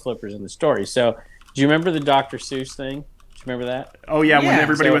Rockstar Flippers in the story. So, do you remember the Dr. Seuss thing? Remember that? Oh yeah, when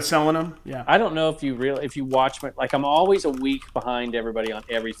everybody was selling them. Yeah. I don't know if you watch my, like, I'm always a week behind everybody on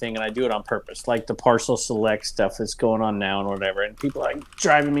everything, and I do it on purpose. Like the Parcel Select stuff that's going on now and whatever, and people are like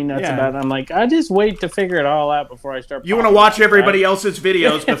driving me nuts about it. I'm like, I just wait to figure it all out before I start. You want to watch everybody else's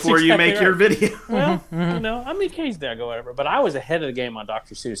videos before you make your video. Well, you know, I mean, occasionally I go whatever, but I was ahead of the game on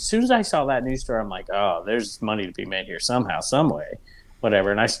Dr. Seuss. As soon as I saw that news story, I'm like, oh, there's money to be made here somehow, some way,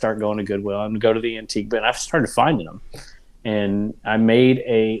 whatever. And I start going to Goodwill and go to the antique bin. I've started finding them. And I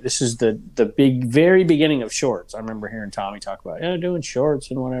made this is the very beginning of shorts. I remember hearing Tommy talk about, doing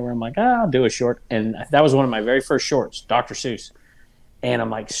shorts and whatever. I'm like, I'll do a short. And that was one of my very first shorts, Dr. Seuss. And I'm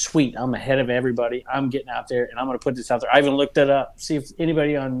like, sweet, I'm ahead of everybody. I'm getting out there, and I'm going to put this out there. I even looked it up, see if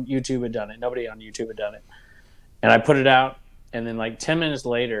anybody on YouTube had done it. Nobody on YouTube had done it. And I put it out. And then like 10 minutes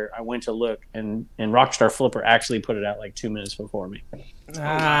later, I went to look, and Rockstar Flipper actually put it out like 2 minutes before me.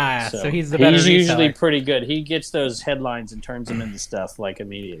 So he's the better He's usually reseller. pretty good. He gets those headlines and turns them into stuff like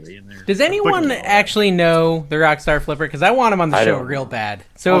immediately. And does anyone actually know the Rockstar Flipper? Because I want him on the show real bad.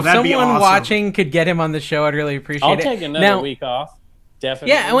 So if someone watching could get him on the show, I'd really appreciate it. I'll take another week off.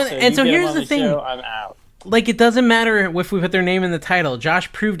 Definitely. Yeah, so here's the thing. I'm out. Like, it doesn't matter if we put their name in the title.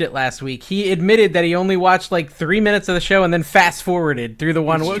 Josh proved it last week. He admitted that he only watched like 3 minutes of the show and then fast forwarded through the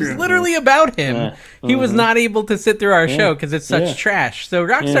one. It was literally about him. He was not able to sit through our show because it's such trash. So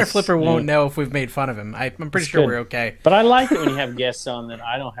Rockstar Flipper won't know if we've made fun of him. I'm pretty sure we're okay. But I like it when you have guests on that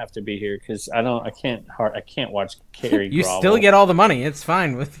I don't have to be here because I can't watch Carrie. You grovel. still get all the money. It's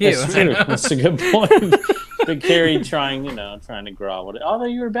fine with you. That's true. That's a good point. But Carrie trying to grovel. Although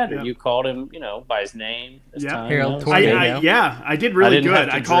you were better, you called him, by his name. Harold Tornado. I did really good.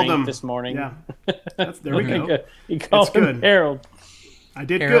 I called him this morning. Yeah, there we go. You called him Harold. I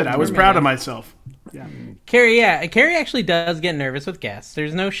did good. I was proud of myself. Yeah. Carrie actually does get nervous with guests.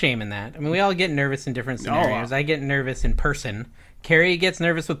 There's no shame in that. I mean, we all get nervous in different scenarios. I get nervous in person. Carrie gets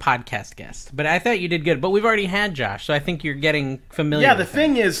nervous with podcast guests. But I thought you did good. But we've already had Josh, so I think you're getting familiar with the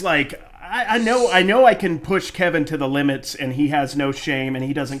thing is, like, I know I can push Kevin to the limits, and he has no shame, and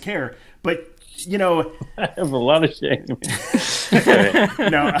he doesn't care. But, I have a lot of shame.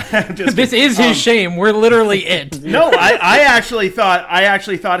 No, this is his shame. We're literally it. No, I actually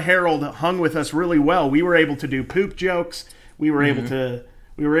thought Harold hung with us really well. We were able to do poop jokes. We were able to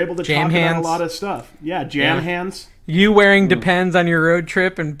jam talk hands. about a lot of stuff. Yeah, hands. You wearing Depends on your road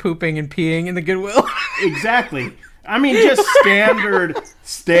trip and pooping and peeing in the Goodwill. Exactly. I mean, just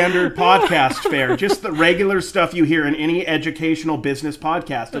standard podcast fare. Just the regular stuff you hear in any educational business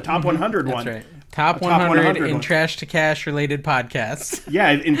podcast. A top 100 one. That's right. Top 100 in Trash to Cash related podcasts.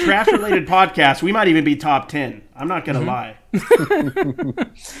 Yeah, in trash related podcasts, we might even be top 10. I'm not going to lie.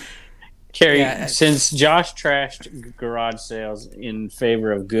 Carrie, since Josh trashed garage sales in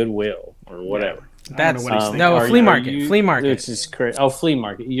favor of Goodwill or whatever. That's a flea market. Flea market. It's just crazy. Oh, flea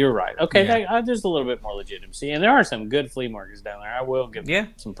market. You're right. Okay, there's a little bit more legitimacy, and there are some good flea markets down there. I will give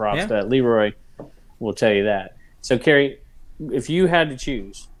some props to that. Leroy will tell you that. So, Carrie, if you had to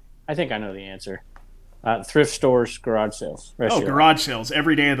choose, I think I know the answer. Thrift stores, garage sales. Garage sales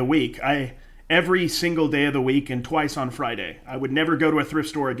every day of the week. Every single day of the week and twice on Friday. I would never go to a thrift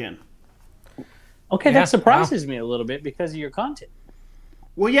store again. Okay, that surprises me a little bit because of your content.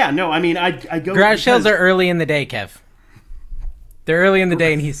 Well, yeah, no, I mean, I go... Garage sales are early in the day, Kev. They're early in the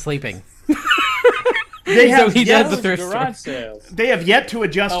day and he's sleeping. So he does the thrift garage store. Sales. They have yet to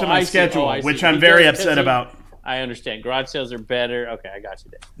adjust to my schedule, which I'm very upset about. I understand. Garage sales are better. Okay, I got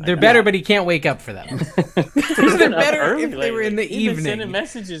you there. They're better, but he can't wake up for them. They're better if they were in the evening. Been sending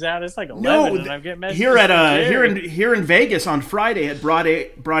messages out. It's like 11, and I'm getting messages here in Vegas on Friday at Broad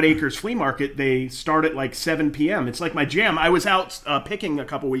Acres Flea Market. They start at like 7 p.m. It's like my jam. I was out picking a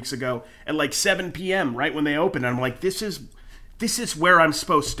couple weeks ago at like 7 p.m. right when they opened. And I'm like, this is where I'm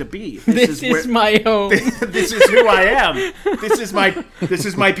supposed to be. This is my home. This is who I am. This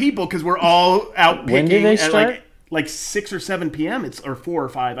is my people because we're all out picking. When do they start? At like 6 or 7 p.m. Or 4 or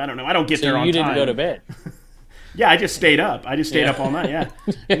 5. I don't know. I don't get there on time. So you didn't go to bed? Yeah, I just stayed up. up all night. Yeah.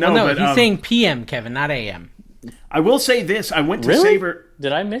 No, he's saying p.m. Kevin, not a.m. I will say this. I went to really? Savor.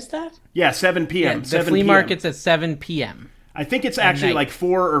 Did I miss that? Yeah, 7 p.m. Yeah, the flea market's at 7 p.m. I think it's actually like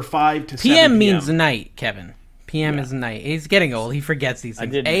 4 or 5 to 7 p.m. p.m. means night, Kevin. PM is night. He's getting old. He forgets these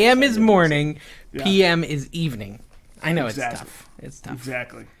things. AM is morning. PM is evening. I know it's tough. It's tough.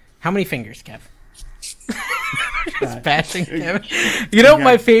 Exactly. How many fingers, Kev? Just bashing Kevin. You know,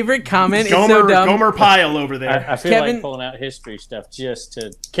 my favorite comment is so dumb. Gomer Pyle over there. I feel like pulling out history stuff just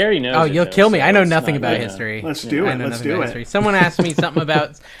to... Carrie knows. Oh, you'll kill me. I know nothing about history. Let's do it. Let's do it. Someone asked me something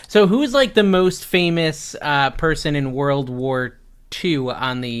about... So who's like the most famous person in World War II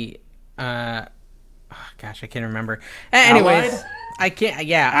on the gosh, I can't remember. Anyways, Allied? I can't.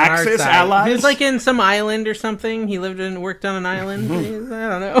 Yeah, Axis, on our side. Allies? He was like in some island or something. He lived and worked on an island. I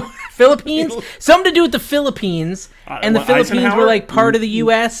don't know. Philippines, something to do with the Philippines, and the Philippines Eisenhower? were like part of the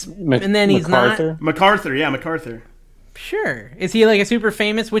U.S. And then he's MacArthur? not. MacArthur. Sure. Is he like a super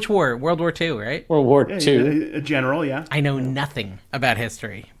famous? Which war? World War II, right? World War II. A general, yeah. I know nothing about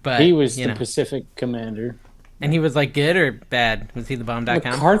history, but He was you the know. Pacific commander. And he was like good or bad? Was he the bomb.com?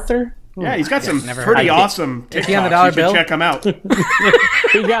 MacArthur? Yeah, he's got some never pretty heard of it. awesome TikToks. Is he on the dollar You should bill? check him out.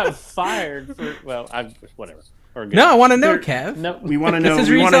 He got fired for, whatever. Or good. No, I want to know, Kev. No, We want to know. This is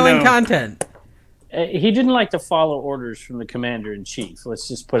we want to reselling know. content. he didn't like to follow orders from the commander in chief. Let's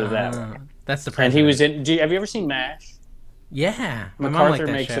just put it that way. That's the And president. he was in. Have you ever seen MASH? Yeah, my mom MacArthur liked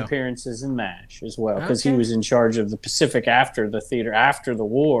that makes show. appearances in MASH as well because Okay. he was in charge of the Pacific after the theater, after the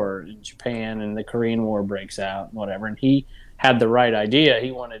war in Japan, and the Korean War breaks out and whatever. And he had the right idea.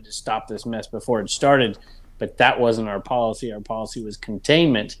 He wanted to stop this mess before it started, but that wasn't our policy. Our policy was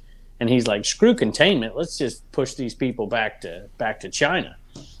containment. And he's like, screw containment. Let's just push these people back to China.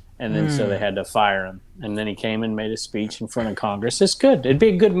 And then so they had to fire him. And then he came and made a speech in front of Congress. It's good. It'd be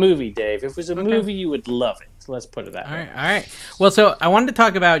a good movie, Dave. If it was a movie, you would love it. So let's put it that way. All right. Well, so I wanted to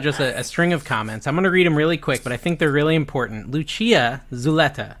talk about just a string of comments. I'm going to read them really quick, but I think they're really important. Lucia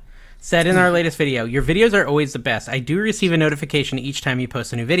Zuleta said in our latest video, your videos are always the best. I do receive a notification each time you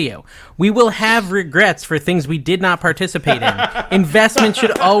post a new video. We will have regrets for things we did not participate in. Investment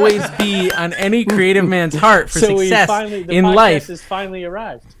should always be on any creative man's heart for success in life. Has finally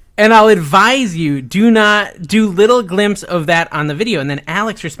arrived. And I'll advise you, do not do little glimpse of that on the video. And then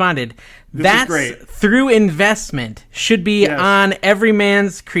Alex responded, that's great. through investment should be Yes. on every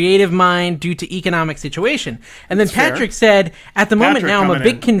man's creative mind due to economic situation. And then fair. Patrick said, at the moment Patrick now, I'm a coming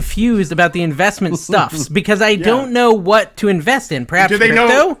bit in. confused about the investment stuffs because I don't know what to invest in. Perhaps Do they crypto?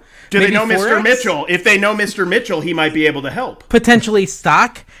 know? Do they Maybe know Mr. Forex? Mitchell? If they know Mr. Mitchell, he might be able to help. Potentially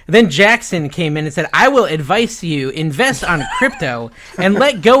stock. Then Jackson came in and said, I will advise you, invest on crypto and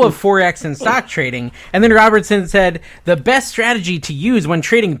let go of Forex and stock trading. And then Robertson said, the best strategy to use when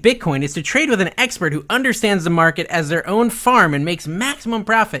trading Bitcoin is to trade with an expert who understands the market as their own farm and makes maximum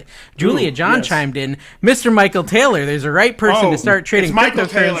profit. Julia John yes. chimed in, Mr. Michael Taylor, there's a right person to start trading it's Michael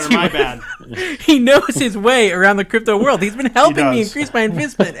cryptocurrency. Taylor, my bad. He knows his way around the crypto world. He's been helping me does. increase my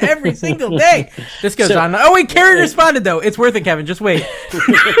investment every single day. This goes on. Oh, wait, Carrie responded, though. It's worth it, Kevin. Just wait.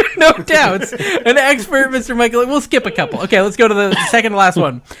 No doubts. An expert, Mr. Michael. We'll skip a couple. Okay, let's go to the second to last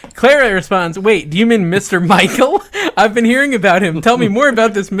one. Clara responds, wait, do you mean Mr. Michael? I've been hearing about him. Tell me more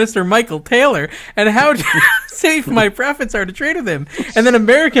about this Mr. Michael Taylor and how safe my profits are to trade with him. And then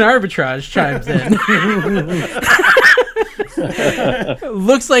American Arbitrage chimes in.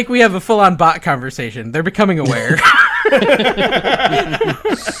 Looks like we have a full-on bot conversation. They're becoming aware.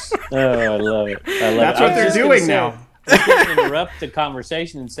 Oh, I love it. That's what they're doing now. I was going to interrupt the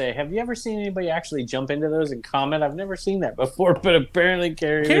conversation and say, have you ever seen anybody actually jump into those and comment? I've never seen that before, but apparently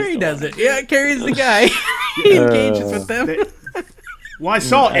Carrie does it. Yeah, Carrie's the guy. He engages with them. Well, I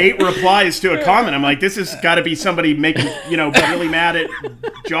saw 8 replies to a comment. I'm like, this has got to be somebody making, really mad at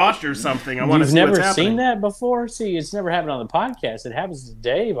Josh or something. I want to You've see what's never happening. seen that before? See, it's never happened on the podcast. It happens to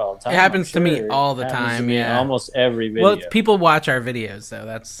Dave all the time. It happens to me I'm sure. all the It happens to time, me in yeah. almost every video. Well, people watch our videos, so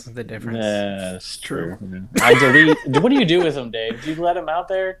that's the difference. That's true. I delete. What do you do with them, Dave? Do you let them out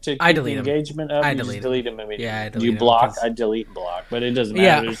there to keep I delete the 'em. engagement up? I You delete just delete them immediately. Yeah, I delete You 'em, block. 'cause- I delete and block, but it doesn't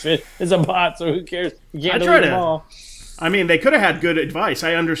Yeah. matter. It's a bot, so who cares? You can't I try delete them to- all. I mean, they could have had good advice.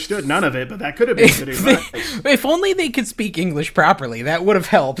 I understood none of it, but that could have been good advice. If only they could speak English properly, that would have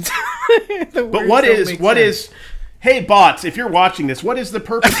helped. But what is? Hey, bots! If you're watching this, what is the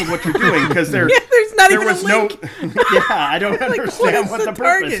purpose of what you're doing? Because Yeah, there's not there even was a link. no. Yeah, I don't understand what the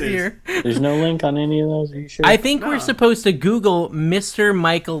purpose is. here? There's no link on any of those. Are you sure? I think we're supposed to Google Mr.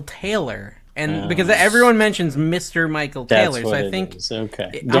 Michael Taylor, and because everyone mentions Mr. Michael That's Taylor, what so I it think is.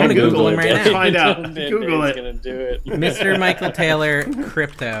 Okay. I'm gonna Google him right Let's now. find out. Dave's Google it. gonna do it. Mr. Michael Taylor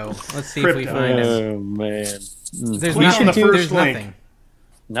crypto. Let's see if we Crypto. find him. Oh man. There's Click on the nothing. first There's link. nothing.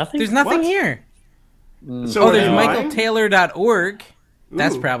 Nothing. There's nothing What? here. So Oh, there's am I? michaeltaylor.org.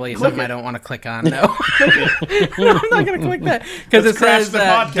 That's Ooh, probably click something it. I don't want to click on. No, I'm not going to click that because Let's it crash says the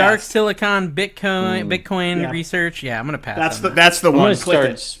podcast. Dark Silicon Bitcoin Yeah. research. Yeah, I'm going to pass. That's on the that. that's the I'm gonna one. start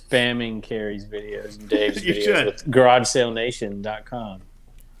Click it. spamming Carrie's videos and Dave's You videos should. with GarageSaleNation.com.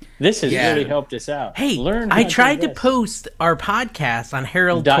 This has Yeah. really helped us out. Hey, Learn I how tried to invest. post our podcast on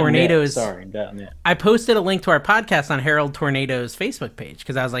Harold .net, Tornado's. Sorry, .net. I posted a link to our podcast on Harold Tornado's Facebook page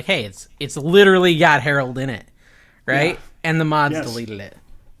because I was like, hey, it's literally got Harold in it, right? Yeah. And the mods Yes. deleted it.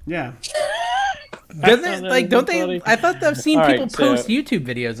 Yeah. Doesn't it? that Like, was don't funny. they? I thought I've seen All people right, so- post YouTube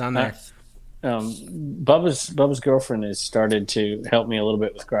videos on there. Bubba's girlfriend has started to help me a little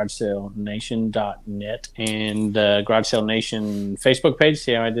bit with GarageSaleNation.net and Garage Sale Nation Facebook page.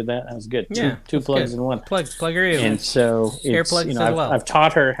 See how I did that? That was good. Yeah, two plugs in one. Plug her in. And so it's, I've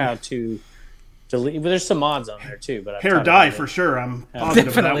taught her how to delete. But there's some mods on there too. But hair dye for sure. I'm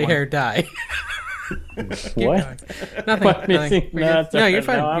positive definitely hair dye. What? Nothing. No, you're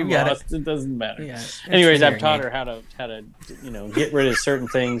fine. No, you got lost. It doesn't matter. Yeah, anyways, I've taught her how to get rid of certain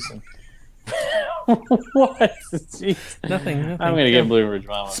things. And what? Jeez. Nothing. I'm gonna get Blue Ridge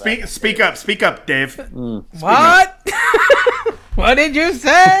Mama. Speak up, Dave. What? What did you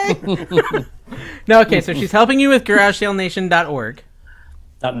say? No, okay. So she's helping you with GarageSaleNation.org.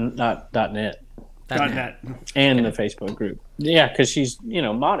 Not .net. .net. And the Facebook group. Yeah, because she's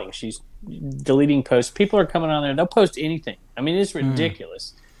modding. She's deleting posts. People are coming on there. They'll post anything. I mean, it's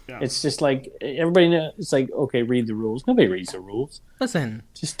ridiculous. Yeah. It's just like everybody knows. It's like, okay, read the rules. Nobody reads the rules. Listen,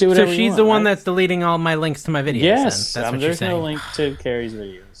 just do whatever. So she's the one that's deleting all my links to my videos. Yes, then. That's what there's no link to Carrie's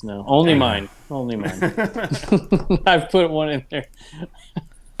videos. No, only mine. Only mine. I've put one in there,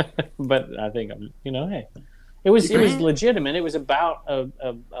 but I think hey, it was legitimate. It was about a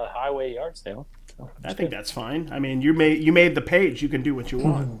highway yard sale. I think that's fine. I mean, you made the page. You can do what you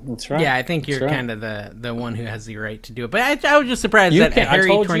want. That's right. Yeah, I think you're kind of the one who has the right to do it. But I was just surprised that Harry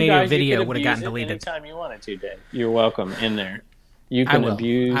Tornado video would have gotten deleted. Anytime you wanted to, Dave. You're welcome in there. You can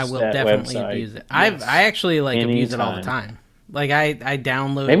abuse that website. I will definitely abuse it. I actually abuse it all the time. Like I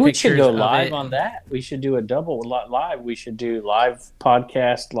download. Maybe we should go live on that. We should do a double live. We should do live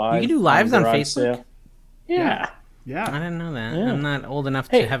podcast live. You can do lives on Facebook. Sale. Yeah. I didn't know that. Yeah. I'm not old enough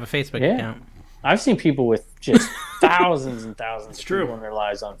to have a Facebook account. I've seen people with just thousands and thousands of people in their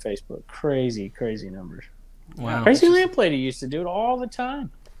lives on Facebook. Crazy numbers. Wow. Crazy Lamplady used to do it all the time.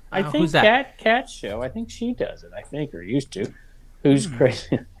 I think who's that? Cat Show. I think she does it. Or used to. Who's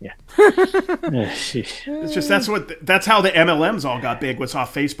crazy? Yeah. It's just that's how the MLMs all got big, was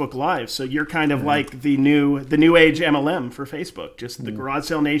off Facebook Live. So you're kind of like the new age MLM for Facebook. Just the Garage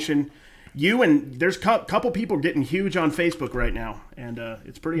Sale Nation. You and there's a couple people getting huge on Facebook right now, and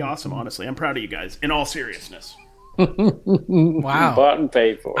it's pretty awesome, honestly. I'm proud of you guys, in all seriousness. Wow. Bought and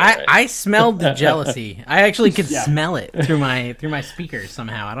paid for it. I smelled the jealousy. I actually could smell it through my speakers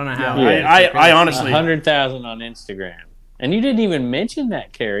somehow. I don't know how. I honestly 100,000 on Instagram. And you didn't even mention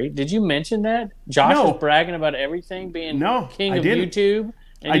that, Carrie. Did you mention that? Josh was bragging about everything being king of YouTube,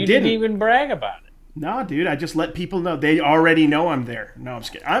 and you didn't even brag about it. No, dude, I just let people know. They already know I'm there. No, I'm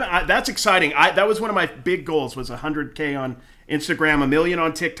just kidding. That's exciting. That was one of my big goals, was 100K on Instagram, 1 million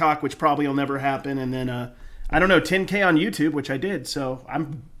on TikTok, which probably will never happen, and then, 10K on YouTube, which I did. So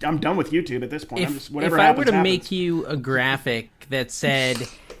I'm done with YouTube at this point. If I were to make you a graphic that said,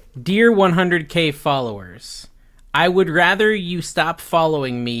 "Dear 100K followers, I would rather you stop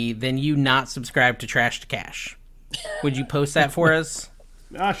following me than you not subscribe to Trash to Cash," would you post that for us?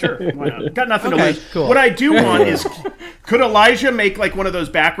 Sure. Why not? Got nothing to lose. Cool. What I do want is, could Elijah make like one of those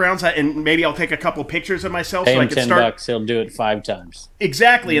backgrounds, and maybe I'll take a couple pictures of myself so I could start. $10, he'll do it 5 times.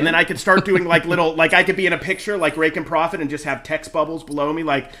 Exactly, and then I could start doing like little, like I could be in a picture like Rake and Profit and just have text bubbles below me.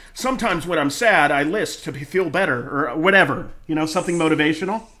 Like sometimes when I'm sad, I list to feel better or whatever. Something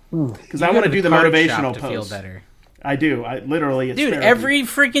motivational. Because I want to do the motivational to post. Feel better. I do. It's dude, therapy. Every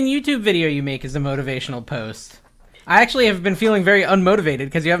freaking YouTube video you make is a motivational post. I actually have been feeling very unmotivated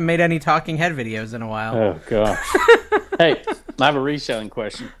because you haven't made any talking head videos in a while. Oh, gosh. Hey, I have a reselling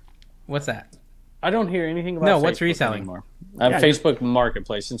question. What's that? I don't hear anything about Facebook what's reselling? Anymore. Facebook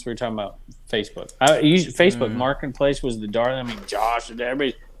Marketplace, since we were talking about Facebook. Facebook Marketplace was the darling. I mean, Josh and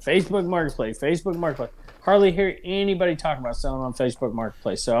everybody. Facebook Marketplace. Hardly hear anybody talking about selling on Facebook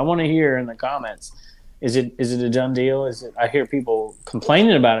Marketplace. So I want to hear in the comments, is it a done deal? I hear people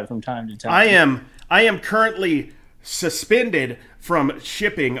complaining about it from time to time. I am currently suspended from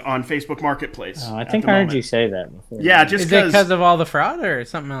shipping on Facebook Marketplace. I think I heard you say that before. Yeah, just because of all the fraud or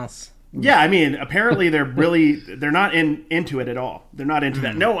something else? Yeah, I mean, apparently they're not into it at all. They're not into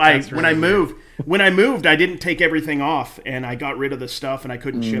that. No, when I moved, I didn't take everything off, and I got rid of the stuff, and I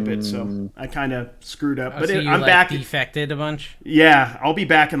couldn't ship it, so I kind of screwed up. But I'm back. Defected a bunch. Yeah, I'll be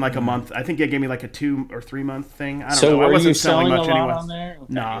back in like a month. I think they gave me like a 2 or 3 month thing. I don't know. I wasn't selling much anyway. On there?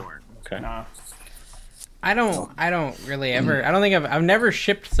 No. Okay. Nah. I don't really ever. I don't think I've never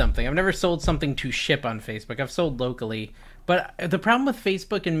shipped something. I've never sold something to ship on Facebook. I've sold locally. But the problem with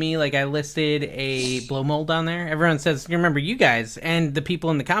Facebook and me, like I listed a blow mold on there. Everyone says, you remember you guys, and the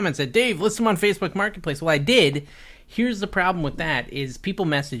people in the comments said, Dave, list them on Facebook Marketplace. Well, I did. Here's the problem with that is people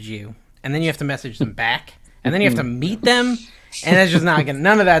message you, and then you have to message them back, and then you have to meet them, and that's just not gonna.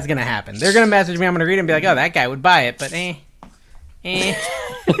 None of that's gonna happen. They're gonna message me. I'm gonna read it and be like, oh, that guy would buy it, but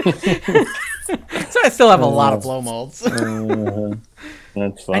I still have a lot of blow molds.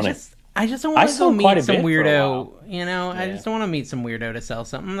 That's funny. I just don't want to go meet some weirdo. You know, I just don't want to meet some weirdo to sell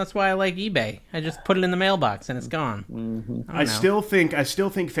something. That's why I like eBay. I just put it in the mailbox and it's gone. Mm-hmm. I still think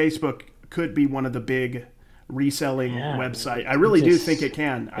Facebook could be one of the big reselling website. I really do think it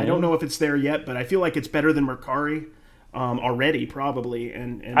can. I don't know if it's there yet, but I feel like it's better than Mercari already, probably.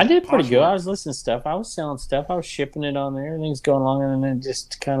 And I did pretty good. I was listening to stuff. I was selling stuff. I was shipping it on there. Everything's going along, and then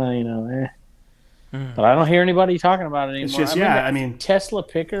just kind of, But I don't hear anybody talking about it anymore. It's just, Tesla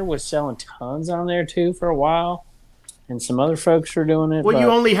Picker was selling tons on there too for a while, and some other folks were doing it. Well, you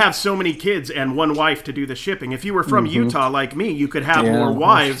only have so many kids and one wife to do the shipping. If you were from Utah like me, you could have more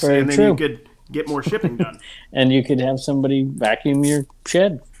wives, and then you could get more shipping done. And you could have somebody vacuum your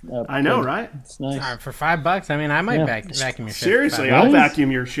shed. I know, right? It's nice. For $5, I mean, I might vacuum your shed. Seriously, I'll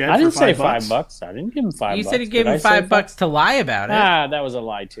vacuum your shed. I didn't say $5. I didn't give him $5. You said you gave him $5 to lie about it. That was a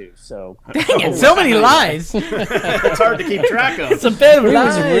lie too. So dang it, so many lies. It's hard to keep track of. It's a bit of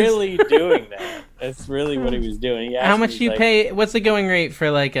lies. He was really doing that. That's really what he was doing. How much do you pay? What's the going rate for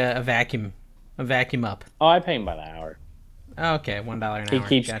like a vacuum up? Oh, I pay him by the hour. Okay, $1 an hour. He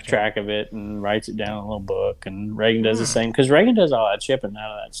keeps track of it and writes it down in a little book. And Reagan does the same because Reagan does all that shipping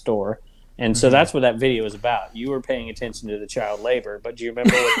out of that store. And so that's what that video was about. You were paying attention to the child labor, but do you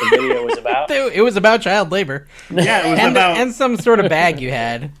remember what the video was about? It was about child labor. Yeah, it was and some sort of bag you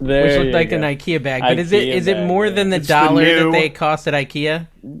had, which looked like an IKEA bag. But is it more than the dollar that they cost at IKEA?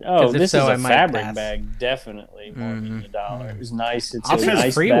 Oh, this is a fabric bag, definitely more than the dollar. It was nice. It's a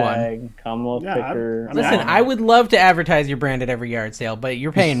nice free bag. Commonwealth Picker. Listen, I would love to advertise your brand at every yard sale, but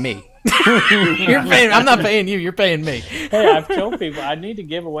you're paying me. I'm not paying you. You're paying me. Hey, I've told people I need to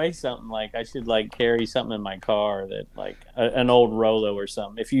give away something. Like I should carry something in my car that an old Rolo or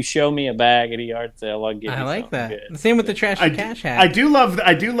something. If you show me a bag at a yard sale, I'll give you. I like that. Good. Same with the Trash to Cash hat. I do love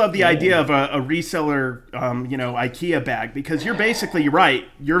the idea of a reseller, IKEA bag, because you're basically right.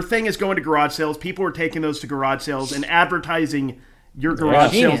 Your thing is going to garage sales. People are taking those to garage sales and advertising your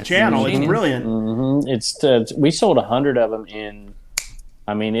garage sales channel. It's brilliant. Mm-hmm. We sold 100 of them in.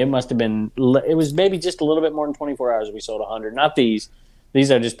 I mean, it must have been. It was maybe just a little bit more than 24 hours. We sold 100. Not these. These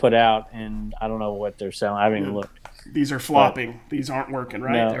I just put out, and I don't know what they're selling. I haven't even looked. These are flopping. These aren't working,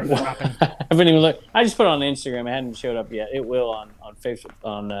 right? No. They're flopping. I haven't even looked. I just put it on Instagram. It hadn't showed up yet. It will on Facebook.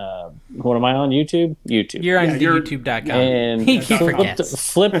 What am I on? YouTube? YouTube. You're on YouTube.com. And he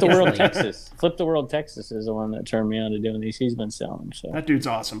forgets. Flip the World Texas. Flip the World Texas is the one that turned me on to doing these. He's been selling. So that dude's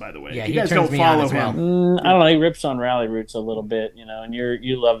awesome, by the way. Yeah, you guys don't follow him. I don't know. He rips on Rally Roots a little bit, and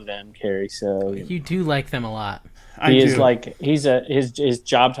you love them, Carrie. So you do like them a lot. His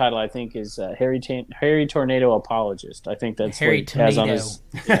job title I think is Harry Tornado Apologist. I think that's Harry what he has on his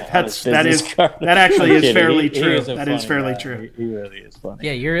that actually is fairly true. That is fairly true. He really is funny.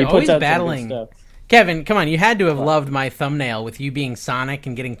 Yeah, you're always battling. Kevin, come on, you had to have loved my thumbnail with you being Sonic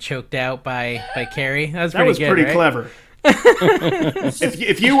and getting choked out by Carrie. That was pretty right? clever.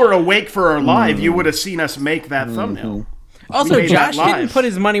 If you were awake for our live, you would have seen us make that thumbnail. Also, Josh didn't put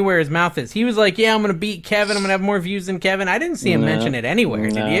his money where his mouth is. He was like, yeah, I'm going to beat Kevin. I'm going to have more views than Kevin. I didn't see him mention it anywhere.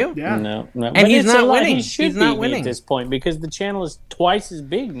 Did you? Yeah. No. And he's not winning. He's not winning at this point because the channel is twice as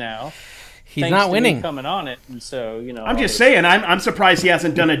big now. He's not winning. Coming on it, and so I'm just saying. I'm surprised he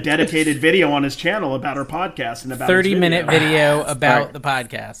hasn't done a dedicated video on his channel about our podcast and about 30-minute video about the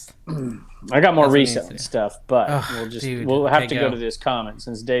podcast. I got more recent stuff, but we'll have to go to this comment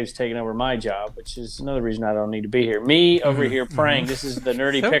since Dave's taking over my job, which is another reason I don't need to be here. Me over here praying. This is the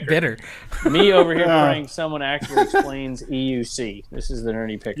nerdy picker. Bitter. Me over here praying someone actually explains EUC. This is the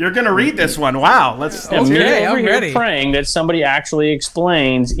nerdy picker. You're gonna read this one. Wow, let's me over here praying that somebody actually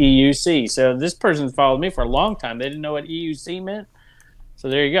explains EUC. So this person's followed me for a long time. They didn't know what EUC meant. So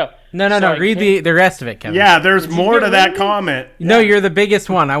there you go. No. Read the rest of it, Kevin. Yeah, there's more to that comment. No, you're the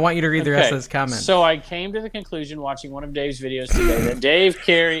biggest one. I want you to read the rest of this comment. So I came to the conclusion, watching one of Dave's videos today, that Dave,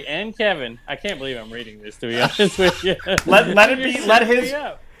 Carrie, and Kevin. I can't believe I'm reading this, to be honest with you.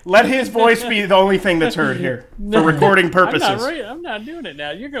 Let his voice be the only thing that's heard here for recording purposes. I'm not doing it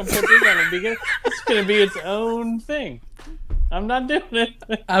now. You're gonna put this on a beginning. It's gonna be its own thing. I'm not doing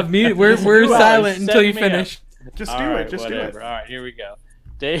it. I've muted. We're silent until you finish. Just do it. All right, here we go.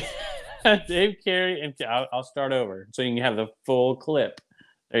 Dave, Carrie, and I'll start over so you can have the full clip.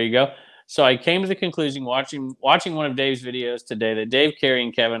 There you go. So I came to the conclusion watching one of Dave's videos today that Dave, Carrie,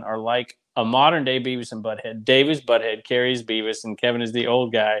 and Kevin are like a modern day Beavis and Butthead. Dave is Butthead, Carrie's Beavis, and Kevin is the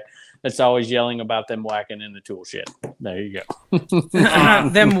old guy that's always yelling about them whacking in the tool shed. There you go.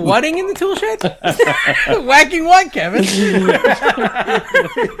 Them whatting in the tool shed? Whacking what, Kevin?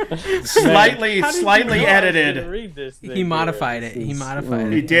 slightly edited. He modified it.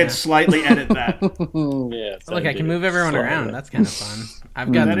 He did slightly edit that. Look, I can move everyone around. That's kind of fun.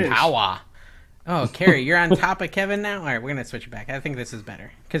 I've got the power. Oh, Carrie, you're on top of Kevin now? All right, we're going to switch it back. I think this is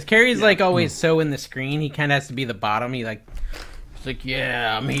better. Because Carrie's like always so in the screen. He kind of has to be the bottom. He's like,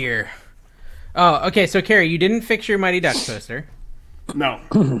 yeah, I'm here. Oh, okay, so Carrie, you didn't fix your Mighty Ducks poster. No.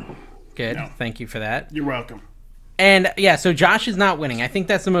 Good. No. Thank you for that. You're welcome. And, yeah, so Josh is not winning. I think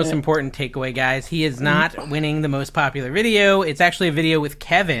that's the most important takeaway, guys. He is not winning the most popular video. It's actually a video with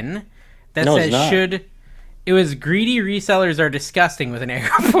Kevin that says should... It was greedy resellers are disgusting with an arrow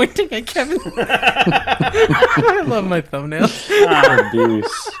pointing at Kevin. I love my thumbnails.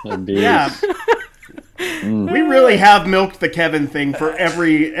 Abuse. Yeah. We really have milked the Kevin thing for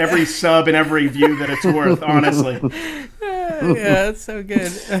every sub and every view that it's worth, honestly. Yeah, it's so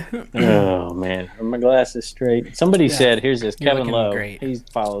good. Oh, man. My glass is straight. Somebody said, here's this, Kevin Lowe. Great. He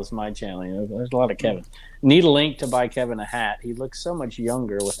follows my channel. You know, there's a lot of Kevin. Need a link to buy Kevin a hat. He looks so much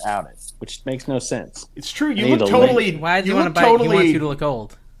younger without it, which makes no sense. It's true. You look totally... Why do you want to buy it? He wants you to look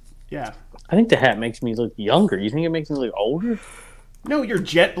old. Yeah. I think the hat makes me look younger. You think it makes me look older? No, your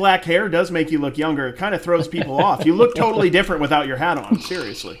jet black hair does make you look younger. It kind of throws people off. You look totally different without your hat on.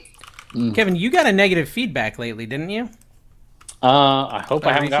 Seriously. Kevin, you got a negative feedback lately, didn't you? I hope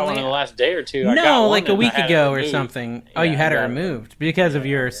I haven't got one in the last day or two. No, like a week ago or something. Oh, you had it removed because of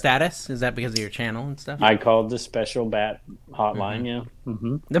your status? Is that because of your channel and stuff? I called the special bat hotline,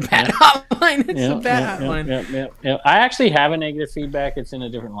 The bat hotline? It's the bat hotline. Yeah. I actually have a negative feedback. It's in a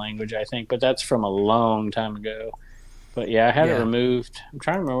different language, I think, but that's from a long time ago. But yeah, I had it removed. I'm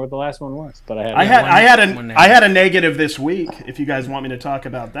trying to remember what the last one was, but I had a negative this week. If you guys want me to talk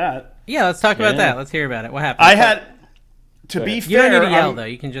about that, yeah, let's talk about that. Let's hear about it. What happened? To be fair, you don't need to yell though.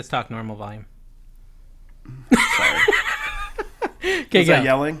 You can just talk normal volume. Sorry. Okay, was I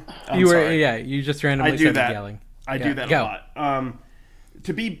yelling? Sorry. Yeah. You just randomly started yelling. I do that a lot.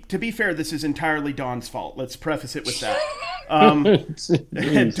 To be fair, this is entirely Don's fault. Let's preface it with that.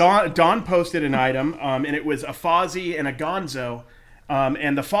 Don posted an item, and it was a Fozzie and a Gonzo.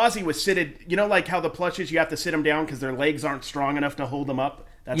 And the Fozzie was seated, you know, like how the plushes, you have to sit them down because their legs aren't strong enough to hold them up.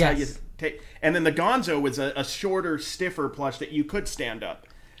 That's how you take. And then the Gonzo was a shorter, stiffer plush that you could stand up.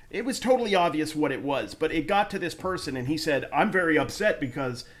 It was totally obvious what it was, but it got to this person, and he said, "I'm very upset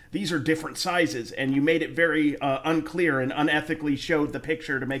because these are different sizes, and you made it very unclear and unethically showed the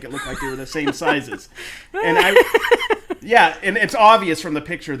picture to make it look like they were the same sizes." And and it's obvious from the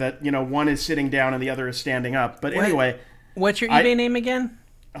picture that, you know, one is sitting down and the other is standing up. But anyway, what's your eBay name again?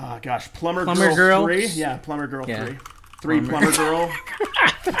 Oh gosh, Plumber Girl 3. Yeah, Plumber Girl 3. 3 Plumber Girl.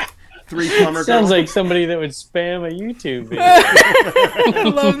 3 Plumber Girl. Sounds like somebody that would spam a YouTube video. I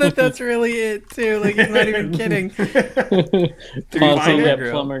love that that's really it too. Like, he's not even kidding. Ponzi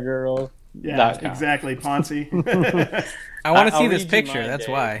Plumber Girl. Yeah, exactly, Ponzi. I want to see this picture. That's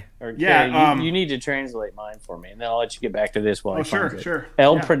why. You need to translate mine for me, and then I'll let you get back to this one. Sure.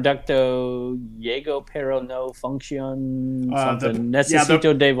 El producto llego pero no funciona.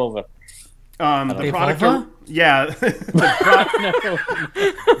 Necesito devolver.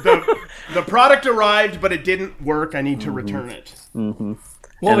 The product arrived, but it didn't work. I need to return it. Mm-hmm.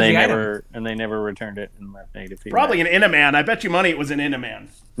 They never returned it and left negative feedback. Probably an Inaman. I bet you money it was an Inaman.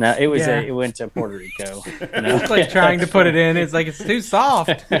 No, it was. It went to Puerto Rico. It's like trying to put it in. It's like, it's too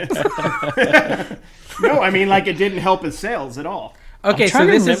soft. No, I mean, like, it didn't help his sales at all. Okay, so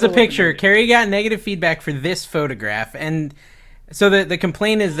this is the picture. Carrie got negative feedback for this photograph, and so the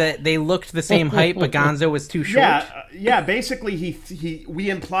complaint is that they looked the same height, but Gonzo was too short. Yeah. Basically, we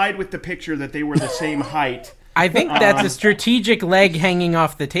implied with the picture that they were the same height. I think that's a strategic leg hanging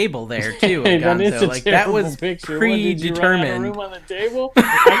off the table there too. Gonzo. Like, that was predetermined. Room on the table?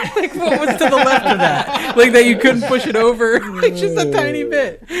 Like, what was to the left of that? Like, that you couldn't push it over, like, just a tiny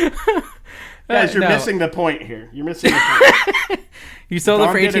bit. Guys, you're missing the point here. You're missing the point. You sold it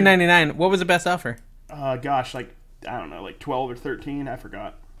for $18.99. What was the best offer? Gosh, like, I don't know, like 12 or 13. I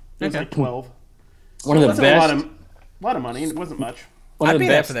forgot. It was like 12. One of the best. A lot of money. It wasn't much. I'd pay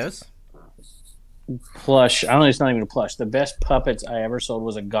that for those. Plush. I don't know. It's not even a plush. The best puppets I ever sold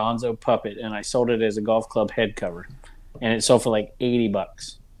was a Gonzo puppet, and I sold it as a golf club head cover, and it sold for like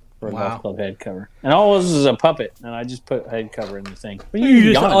 $80 for a golf club head cover. And all it was a puppet, and I just put head cover in the thing.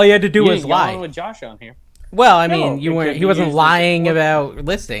 All you had to do was lie with Josh on here. Well, I mean, he wasn't lying about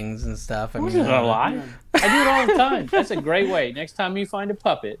listings and stuff. It wasn't a lie. I do it all the time. That's a great way. Next time you find a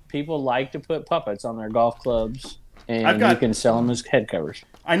puppet, people like to put puppets on their golf clubs, and you can sell them as head covers.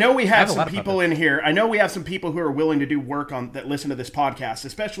 I know we have some people in here. I know we have some people who are willing to do work on that. Listen to this podcast,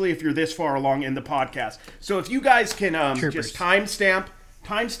 especially if you're this far along in the podcast. So if you guys can just timestamp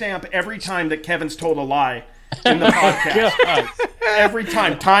every time that Kevin's told a lie in the podcast, every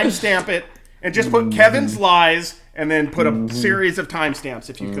time timestamp it, and just put Kevin's lies, and then put a series of timestamps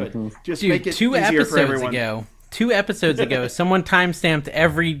if you could. Just make it easier for everyone. 2 episodes ago, someone timestamped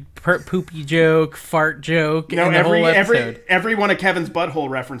every poopy joke, fart joke, and the whole episode. Every one of Kevin's butthole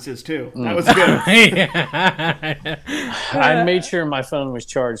references, too. That was good. I made sure my phone was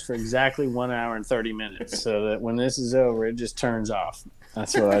charged for exactly 1 hour and 30 minutes, so that when this is over, it just turns off.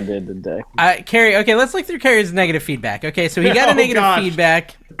 That's what I did today. Carrie, okay, let's look through Carrie's negative feedback. Okay, so he got a negative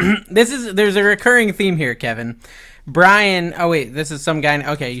feedback. There's a recurring theme here, Kevin. Brian, this is some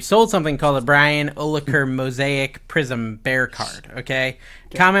guy. Okay, you sold something called a Brian Uliker Mosaic Prism Bear card. Okay,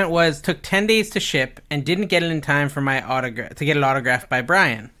 comment was took 10 days to ship and didn't get it in time for my autograph to get it autographed by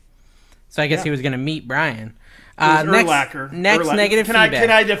Brian. So I guess he was going to meet Brian. Next negative feedback. Can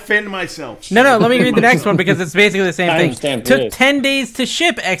I defend myself? No. Let me read the next one because it's basically the same thing. Took 10 days to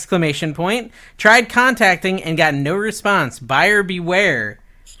ship! ! Tried contacting and got no response. Buyer beware.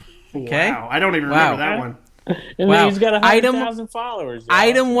 Okay. Wow, I don't even remember that one. And then he's got 100,000 followers.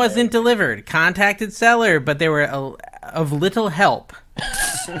 Item wasn't delivered. Contacted seller, but they were of little help.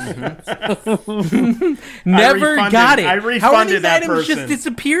 Never got it. I refunded How are these that items person. just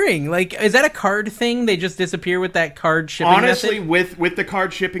disappearing? Like, is that a card thing? They just disappear with that card shipping Honestly, method? with the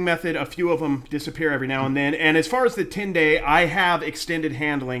card shipping method, a few of them disappear every now and then. And as far as the 10-day, I have extended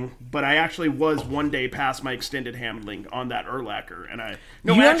handling, but I actually was 1 day past my extended handling on that Urlacher. And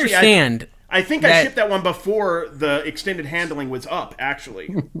understand. I think I shipped that one before the extended handling was up,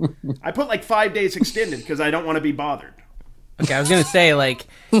 actually. I put like 5 days extended because I don't want to be bothered. Okay, I was going to say,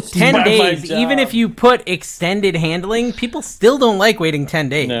 10 days, even if you put extended handling, people still don't like waiting 10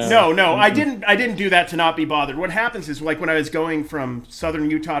 days. No, I didn't do that to not be bothered. What happens is, when I was going from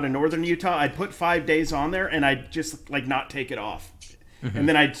southern Utah to northern Utah, I'd put 5 days on there, and I'd just, not take it off. Mm-hmm. And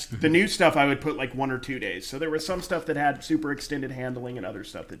then the new stuff I would put 1 or 2 days. So there was some stuff that had super extended handling and other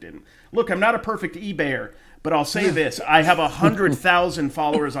stuff that didn't. Look, I'm not a perfect eBayer, but I'll say this: I have 100,000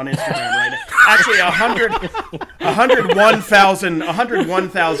 followers on Instagram right now. Actually,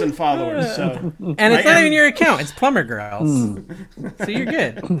 101,000 followers. So, and it's not even your account; it's Plumber Girls. So you're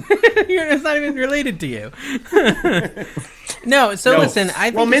good. It's not even related to you. Listen.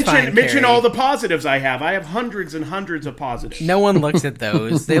 I think mention all the positives I have. I have hundreds and hundreds of positives. No one looks at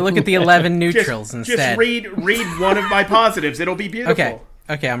those. They look at the 11 neutrals instead. Just read one of my positives. It'll be beautiful.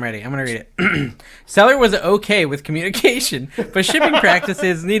 Okay, I'm ready. I'm going to read it. Seller was okay with communication, but shipping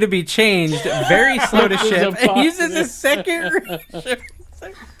practices need to be changed. Very slow to ship and uses a second shipping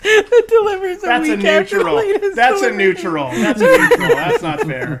that delivers a week after latest That's delivery. a neutral. That's not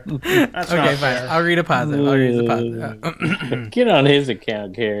fair. That's okay, fine. I'll read a positive. Get on his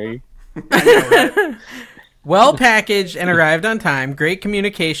account, Carrie. I know, right? Well packaged and arrived on time. Great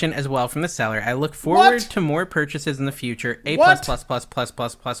communication as well from the seller. I look forward to more purchases in the future. A++++++++++.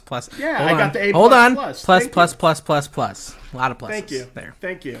 Yeah, I got the A++. Hold on. Plus. A lot of pluses. Thank you. There.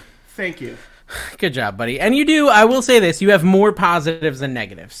 Thank you. Good job, buddy. And you do, I will say this, you have more positives than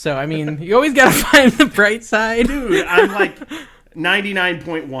negatives. So, I mean, you always got to find the bright side. Dude, I'm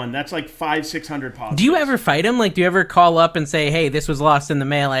 99.1. That's 500-600 positives. Do you ever fight them? Do you ever call up and say, hey, this was lost in the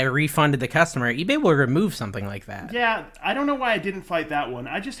mail, I refunded the customer? eBay will remove something like that. Yeah, I don't know why I didn't fight that one.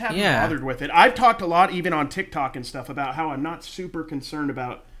 I just haven't bothered with it. I've talked a lot, even on TikTok and stuff, about how I'm not super concerned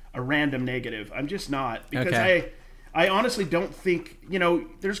about a random negative. I'm just not. Because I honestly don't think,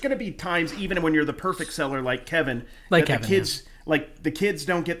 there's going to be times, even when you're the perfect seller like Kevin, the kids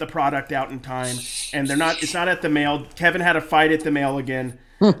don't get the product out in time, and it's not at the mail. Kevin had a fight at the mail again.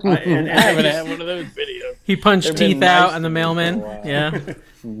 I haven't had one of those videos. He punched teeth out on the mailman. Yeah.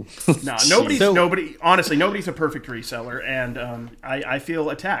 No, honestly, nobody's a perfect reseller, and I feel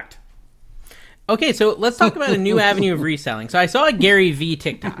attacked. Okay, so let's talk about a new avenue of reselling. So I saw a Gary V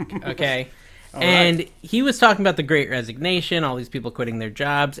TikTok, okay? And he was talking about the Great Resignation, all these people quitting their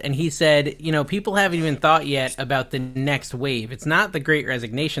jobs, and he said, people haven't even thought yet about the next wave. It's not the Great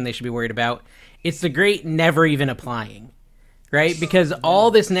Resignation they should be worried about. It's the Great Never Even Applying, right? Because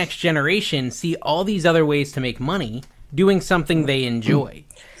all this next generation see all these other ways to make money, doing something they enjoy.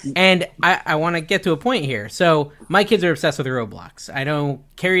 And I want to get to a point here. So my kids are obsessed with Roblox. I know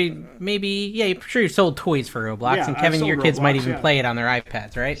Carrie, maybe, I'm sure you sold toys for Roblox, and Kevin, your kids might even play it on their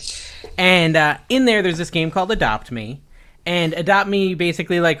iPads, right? And in there's this game called Adopt Me. And Adopt Me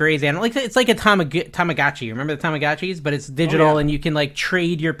basically like raise animals. It's like a Tamagotchi. Remember the Tamagotchis? But it's digital, and you can like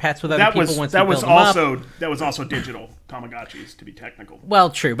trade your pets with other people once you build them up. That was also digital Tamagotchis, to be technical.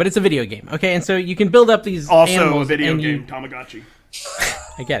 Well, true, but it's a video game. Okay, and so you can build up these animals. Also a video game, Tamagotchi.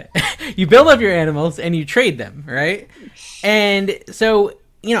 I get it. You build up your animals and you trade them, right? And so,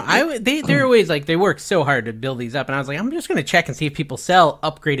 they're always like, they work so hard to build these up. And I was like, I'm just going to check and see if people sell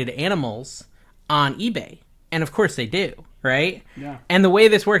upgraded animals on eBay. And of course they do, right? Yeah. And the way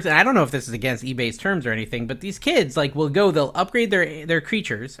this works, and I don't know if this is against eBay's terms or anything, but these kids they'll upgrade their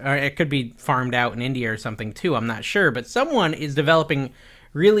creatures, or it could be farmed out in India or something too. I'm not sure, but someone is developing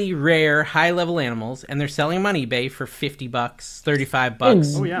really rare, high-level animals, and they're selling them on eBay for $50,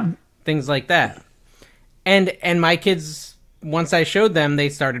 $35. Oh yeah, things like that. And my kids, once I showed them, they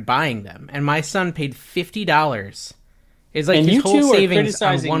started buying them. And my son paid $50. It's like his whole savings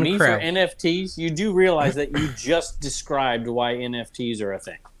on one me crow. For NFTs. You do realize that you just described why NFTs are a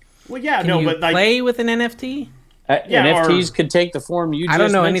thing. Well, yeah, Can you but like, play with an NFT? NFTs could take the form you just I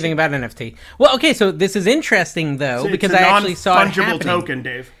don't know mentioned. anything about NFT. Well, okay, so this is interesting, though, because I actually saw it happening. token,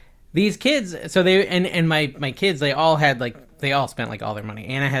 Dave. These kids, so they, and my kids, they all spent like all their money.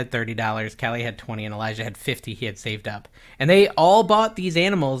 Anna had $30, Callie had $20, and Elijah had $50 he had saved up. And they all bought these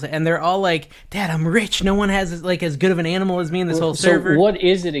animals, and they're all like, Dad, I'm rich. No one has like as good of an animal as me in this whole server. So what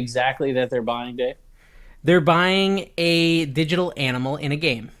is it exactly that they're buying, Dave? They're buying a digital animal in a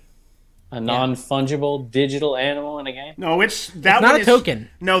game. A non-fungible digital animal in a game? No, it's not a token.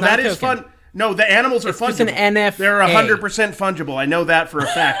 No, that is fun. No, the animals are fungible. It's an NFA. They're 100% fungible. I know that for a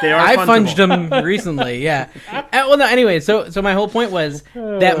fact. They are I fungible. funged them recently, yeah. Well, no, anyway, so my whole point was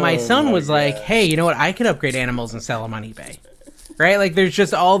that my son was like, hey, you know what? I could upgrade animals and sell them on eBay. Right? Like, there's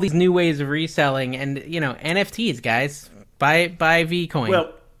just all these new ways of reselling. And, NFTs, guys. Buy Vcoin.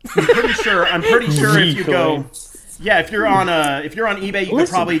 Well, I'm pretty sure if you go... Yeah, if you're on eBay, you could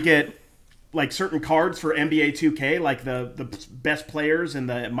probably get like certain cards for NBA 2K, like the best players in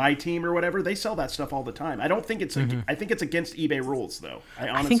the My Team or whatever. They sell that stuff all the time. I don't think it's I think it's against eBay rules though.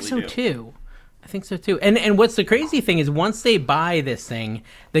 I think so too. I think so too. And what's the crazy thing is once they buy this thing,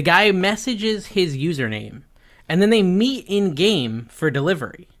 the guy messages his username, and then they meet in game for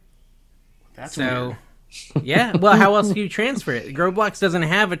delivery. That's weird. Yeah, well, how else do you transfer it? Roblox doesn't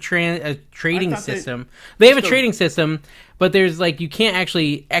have a trading system. They have a trading system, but there's like you can't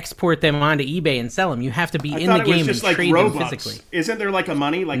actually export them onto eBay and sell them. You have to be in the game and trade them physically. Isn't there like a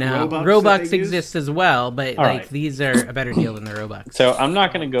money like no, Robux exists as well, but these are a better deal than the Robux. So I'm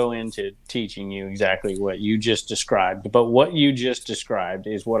not going to go into teaching you exactly what you just described, but what you just described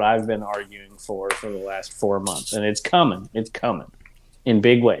is what I've been arguing for the last 4 months, and it's coming. It's coming in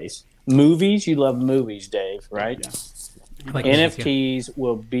big ways. Movies, you love movies, Dave, right? Yeah. Like NFTs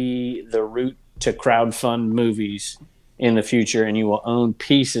will be the route to crowdfund movies in the future, and you will own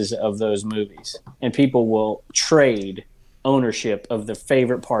pieces of those movies. And people will trade ownership of the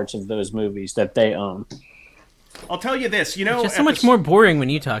favorite parts of those movies that they own. I'll tell you this, it's just so much more boring when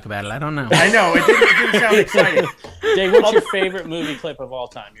you talk about it. I don't know. I know, it didn't sound exciting. Dave, what's your favorite movie clip of all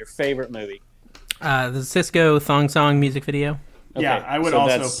time? Your favorite movie? The Cisco Thong Song music video. Okay, yeah, I would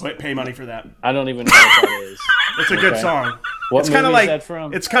also pay money for that. I don't even know what that is. It's a good song. What movie is that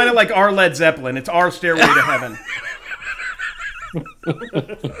from? It's kind of like our Led Zeppelin. It's our Stairway to Heaven.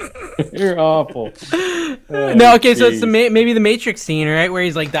 You're awful. No, okay, so it's maybe the Matrix scene, right, where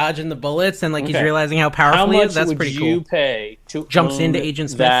he's like dodging the bullets and like he's realizing how powerful he is. That's pretty cool. How much would you pay to jumps own into Agent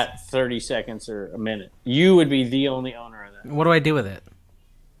Smith? That 30 seconds or a minute? You would be the only owner of that. What do I do with it?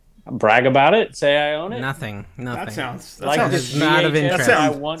 Brag about it. Say I own it. Nothing. That sounds not of interest.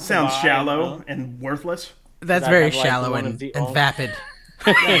 That sounds shallow and worthless. That's very shallow and vapid.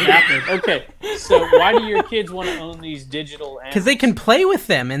 Okay, so why do your kids want to own these digital animals? Because they can play with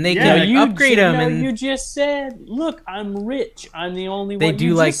them and they can upgrade them. And you just said, "Look, I'm rich. I'm the only one." They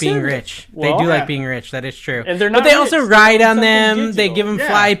do like being rich. They do like being rich. That is true. And they're not. But they also ride on them. Digital. They give them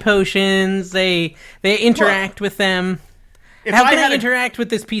fly potions. They interact with them. How can I interact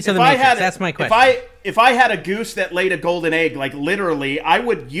with this piece of the Matrix? That's my question. If I had a goose that laid a golden egg, like literally, I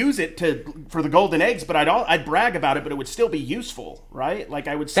would use it for the golden eggs, but I'd brag about it, but it would still be useful, right? Like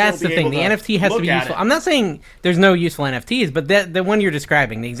I would still That's the thing. The NFT has to be useful. I'm not saying there's no useful NFTs, but the one you're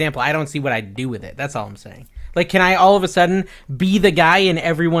describing, the example, I don't see what I'd do with it. That's all I'm saying. Like, can I all of a sudden be the guy in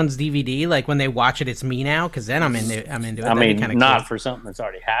everyone's DVD? Like when they watch it, it's me now, because then I'm into it. I mean, not for something that's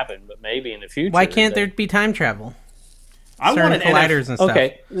already happened, but maybe in the future. Why can't there be time travel? I want an colliders and stuff.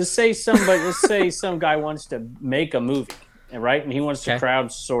 Okay, let's say some guy wants to make a movie, right? And he wants to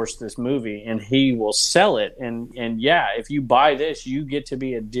crowdsource this movie, and he will sell it. And yeah, if you buy this, you get to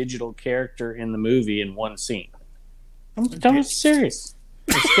be a digital character in the movie in one scene. I'm serious.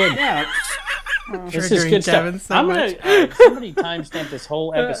 It's good. Yeah. This is good stuff. I'm gonna somebody timestamp this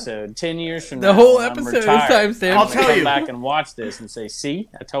whole episode 10 years from now. The whole episode is timestamped. I'll tell you. Come back and watch this and say, "See,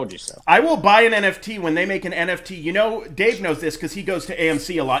 I told you so." I will buy an NFT when they make an NFT. You know, Dave knows this because he goes to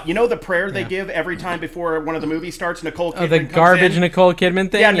AMC a lot. You know the prayer they give every time before one of the movies starts. Nicole Kidman. The garbage Nicole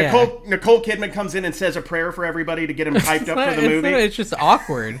Kidman thing. Yeah, Nicole Kidman comes in and says a prayer for everybody to get him hyped up for the movie. It's just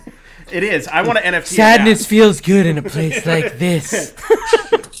awkward. It is. I want an NFT. Sadness feels good in a place like this.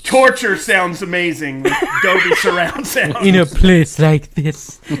 Torture sounds amazing with Dolby surround sound. In a place like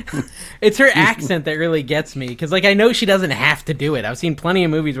this. It's her accent that really gets me. Because, I know she doesn't have to do it. I've seen plenty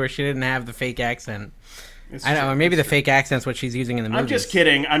of movies where she didn't have the fake accent. I know, or maybe the fake accent's what she's using in the movie. I'm just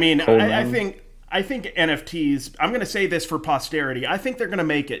kidding. I mean, I think NFTs, I'm going to say this for posterity. I think they're going to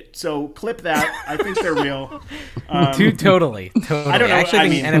make it. So clip that. I think they're real. Totally. I don't know. I actually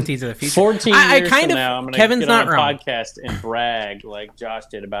think NFTs are the future. 14 years from now, I'm going to get on a podcast and brag like Josh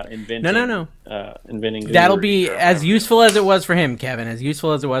did about inventing. No. Inventing. That'll be as useful as it was for him, Kevin. As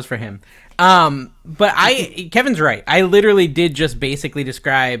useful as it was for him. But Kevin's right. I literally did just basically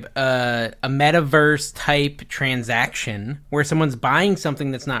describe a metaverse type transaction where someone's buying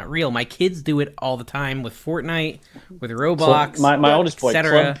something that's not real. My kids do it all the time with Fortnite, with Roblox. My oldest boy,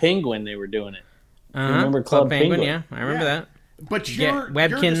 Club Penguin, they were doing it. Remember Club Penguin? Yeah, I remember that. But your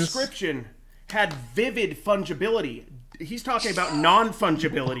description had vivid fungibility. He's talking about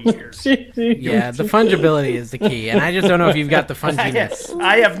non-fungibility here. Yeah, the fungibility is the key, and I just don't know if you've got the funginess.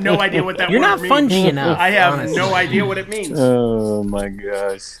 I have no idea what that You're word means. You're not fungy enough. I have no idea what it means. Oh my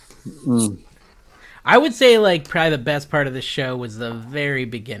gosh. I would say probably the best part of the show was the very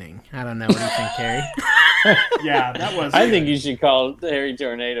beginning. I don't know. What do you think, Carrie? Yeah, that was. I think you should call Harry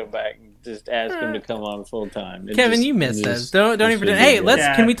Tornado back and just ask him to come on full time. Kevin, you missed us. Don't even pretend. Hey,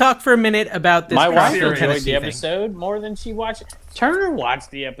 can we talk for a minute about this? My wife enjoyed the episode more than she watched. Turner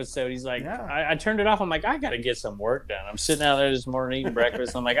watched the episode. He's like, I turned it off. I'm like, I got to get some work done. I'm sitting out there this morning eating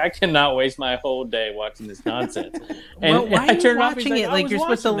breakfast. I'm like, I cannot waste my whole day watching this nonsense. And why are you watching it? Like you're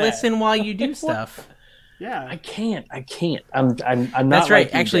supposed to listen while you do stuff. Yeah, I can't. I'm not. That's right.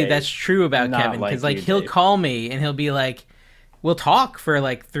 Like Actually, that's true about Kevin because he'll call me and he'll be like, "We'll talk for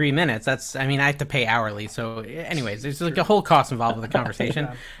 3 minutes." I have to pay hourly. So, anyways, there's a whole cost involved with the conversation.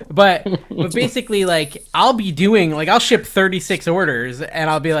 but basically, I'll be doing I'll ship 36 orders and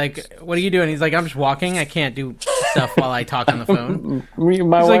I'll be like, "What are you doing?" He's like, "I'm just walking. I can't do stuff while I talk on the phone." He's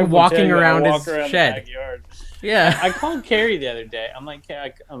walking around his shed. Yeah. I called Carrie the other day. I'm like,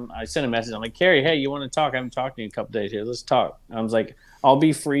 I sent a message. I'm like, Carrie, hey, you want to talk? I haven't talked to you in a couple days here. Let's talk. I was like, I'll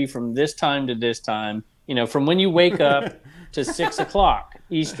be free from this time to this time. From when you wake up to 6 o'clock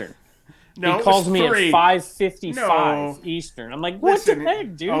Eastern. No, he calls me at 5:55 Eastern. I'm like, what the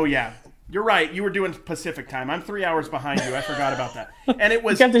heck, dude? Oh, yeah. You're right. You were doing Pacific time. I'm 3 hours behind you. I forgot about that. And it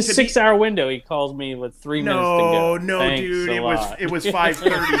was got this 6-hour window. He calls me with 3 minutes to go. No, Thanks dude. It was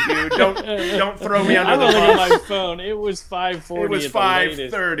 5:30, dude. Don't throw me under the bus. I'm looking at my phone. It was 5:40. It was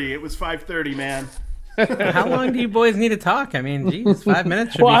 5:30. It was 5:30, man. How long do you boys need to talk? I mean, geez, 5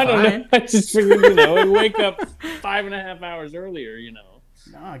 minutes should be fine. I don't know. I just figured, we wake up 5.5 hours earlier,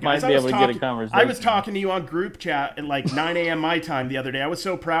 Nah, guys, might be able to get a conversation. I was talking to you on group chat at 9 a.m. my time the other day. I was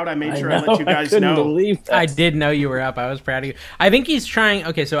so proud. I made sure I let you guys know. Believe that. I did know you were up. I was proud of you. I think he's trying.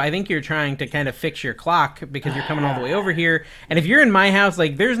 Okay, so I think you're trying to kind of fix your clock because you're coming all the way over here. And if you're in my house,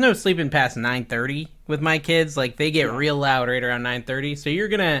 there's no sleeping past 9:30 with my kids. They get real loud right around 9:30. So you're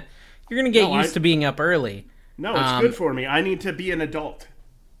gonna get used to being up early. No, it's good for me. I need to be an adult.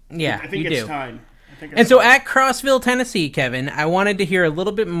 Yeah, I think it's time. And so at Crossville, Tennessee, Kevin, I wanted to hear a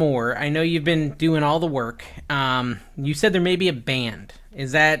little bit more. I know you've been doing all the work. You said there may be a band.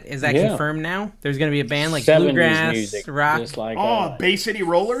 Is that confirmed now? There's going to be a band bluegrass, music, rock. Bay City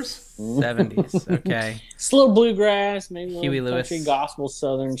Rollers? 70s, okay. It's a little bluegrass, maybe a little Huey country, Lewis. gospel,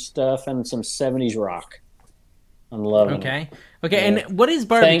 southern stuff, and some 70s rock. I'm loving it. Okay, and what is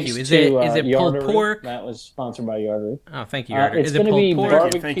barbecue? Is it pulled pork? That was sponsored by Yardaroo. Oh, thank you, Yardaroo. It's going to be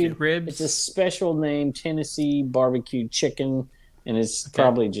barbecue ribs? It's a special name, Tennessee barbecue chicken, and it's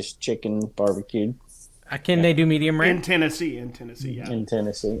probably just chicken barbecued. Can they do medium rare? In Tennessee, yeah. In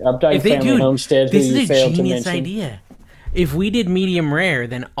Tennessee. Updike Family Homestead, this is a genius idea. If we did medium rare,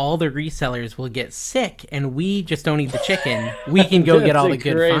 then all the resellers will get sick, and we just don't eat the chicken. We can go get all the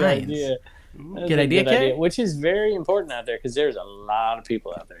good finds. Idea. Good idea, which is very important out there because there's a lot of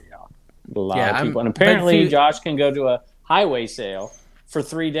people out there, y'all. A lot of people. And apparently Josh can go to highway sale for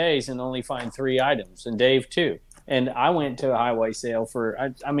 3 days and only find 3 items, and Dave too. And I went to a highway sale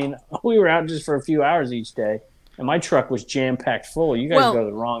I mean, we were out just for a few hours each day, and my truck was jam-packed full. You guys go to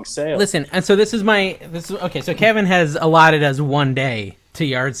the wrong sale. Listen, and so okay, so Kevin has allotted us 1 day to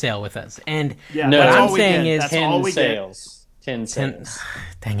yard sale with us. And what I'm saying is 10 sales. 10 sales.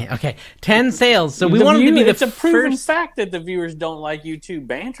 Dang it. Okay, 10 sales. So we want them to be the first. It's a proven fact that the viewers don't like you two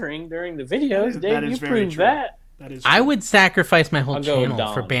bantering during the videos. Dave, you proved that. I would sacrifice my whole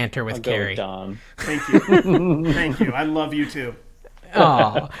channel for banter with Carrie. Thank you. Thank you. I love you too.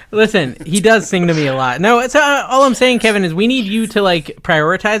 Oh, listen, he does sing to me a lot. No, it's all I'm saying, Kevin, is we need you to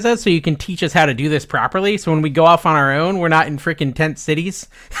prioritize us so you can teach us how to do this properly. So when we go off on our own, we're not in freaking tent cities,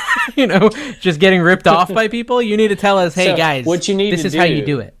 just getting ripped off by people. You need to tell us, hey guys, what you need this is how you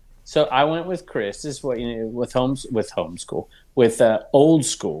do it. So I went with Chris. This is what with old school.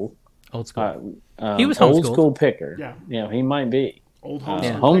 Old school. He was old school picker. Yeah. He might be. Old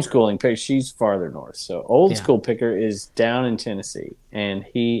homeschool homeschooling picker. She's farther north. So old school picker is down in Tennessee, and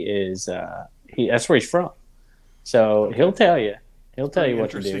he is that's where he's from. So he'll tell you. He'll tell you what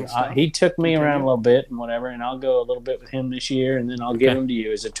to do. He took me around a little bit and whatever, and I'll go a little bit with him this year, and then I'll give him to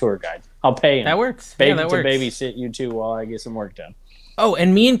you as a tour guide. I'll pay him. That works. To babysit you two while I get some work done. Oh,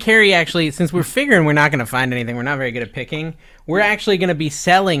 and me and Carrie actually, since we're figuring we're not going to find anything, we're not very good at picking, we're actually going to be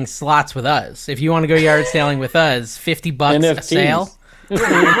selling slots with us. If you want to go yard sailing with us, $50 NFTs. a sale.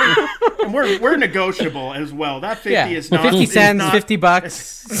 And we're negotiable as well. That 50 is not 50 cents, $50.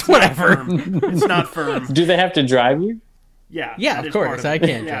 It's whatever. It's not firm. Do they have to drive you? Yeah, of course. I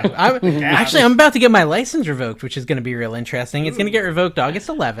can't drive. I'm about to get my license revoked, which is going to be real interesting. It's going to get revoked August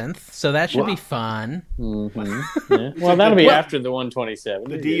 11th, so that should be fun. Mm-hmm. Yeah. Well, that'll be after the 127.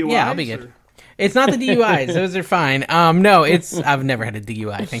 The DUI. Yeah, I'll be good. It's not the DUIs; those are fine. No, I've never had a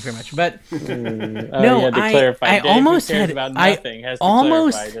DUI. Thank you very much. But I almost had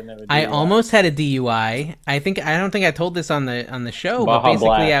a DUI. I don't think I told this on the show, but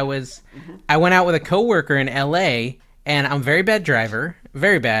basically I went out with a coworker in LA. And I'm a very bad driver,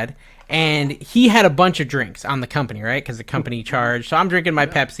 very bad. And he had a bunch of drinks on the company, right? Because the company charged. So I'm drinking my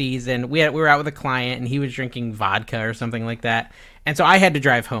Pepsis, and we were out with a client, and he was drinking vodka or something like that. And so I had to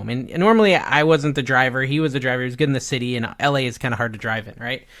drive home. And normally I wasn't the driver. He was the driver. He was good in the city, and LA is kind of hard to drive in,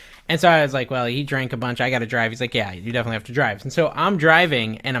 right? And so I was like, well, he drank a bunch. I got to drive. He's like, yeah, you definitely have to drive. And so I'm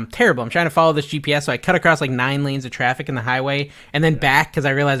driving, and I'm terrible. I'm trying to follow this GPS, so I cut across 9 lanes of traffic in the highway and then back because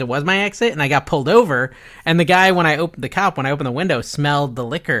I realized it was my exit, and I got pulled over. And the guy, when I opened the window, smelled the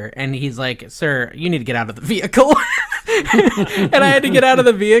liquor, and he's like, sir, you need to get out of the vehicle. And I had to get out of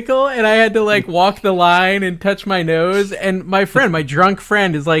the vehicle, and I had to walk the line and touch my nose. And my drunk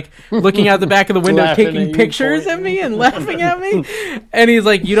friend, is looking out the back of the window, taking pictures of me and laughing at me. And he's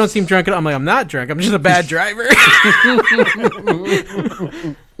like, you don't seem drunk. I'm like, I'm not drunk. I'm just a bad driver.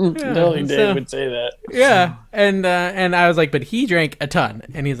 Only Dave would say that. Yeah. And I was like, but he drank a ton.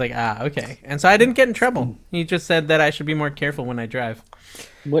 And he's like, okay. And so I didn't get in trouble. He just said that I should be more careful when I drive.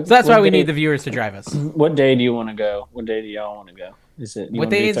 So that's why we need the viewers to drive us. What day do you want to go? What day do y'all want to go? What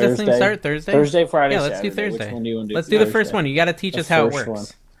day is this thing start? Thursday? Thursday, Friday, yeah, let's Saturday. do Thursday. Which one do you want to do? Let's do the first one. You got to teach us how it works. One.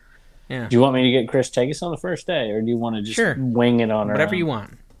 Yeah. Do you want me to get Chris take us on the first day, or do you want to just wing it on our whatever own? you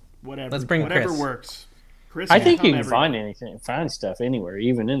want? Let's bring whatever Chris. Works. Chris, I think you can find stuff anywhere,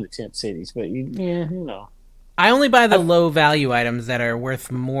 even in the tent cities. But I only buy the low value items that are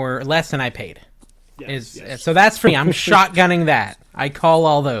worth less than I paid. Yes. So that's for me. I'm shotgunning that. I call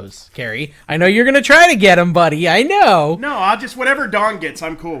all those, Carrie. I know you're gonna try to get them, buddy. I know. No, I'll just whatever Dawn gets.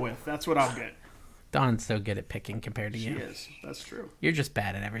 I'm cool with. That's what I'll get. Dawn's so good at picking compared to you. She is. That's true. You're just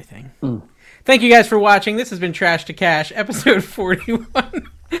bad at everything. Thank you guys for watching. This has been Trash to Cash, episode 41.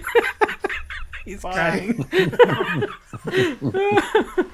 He's crying.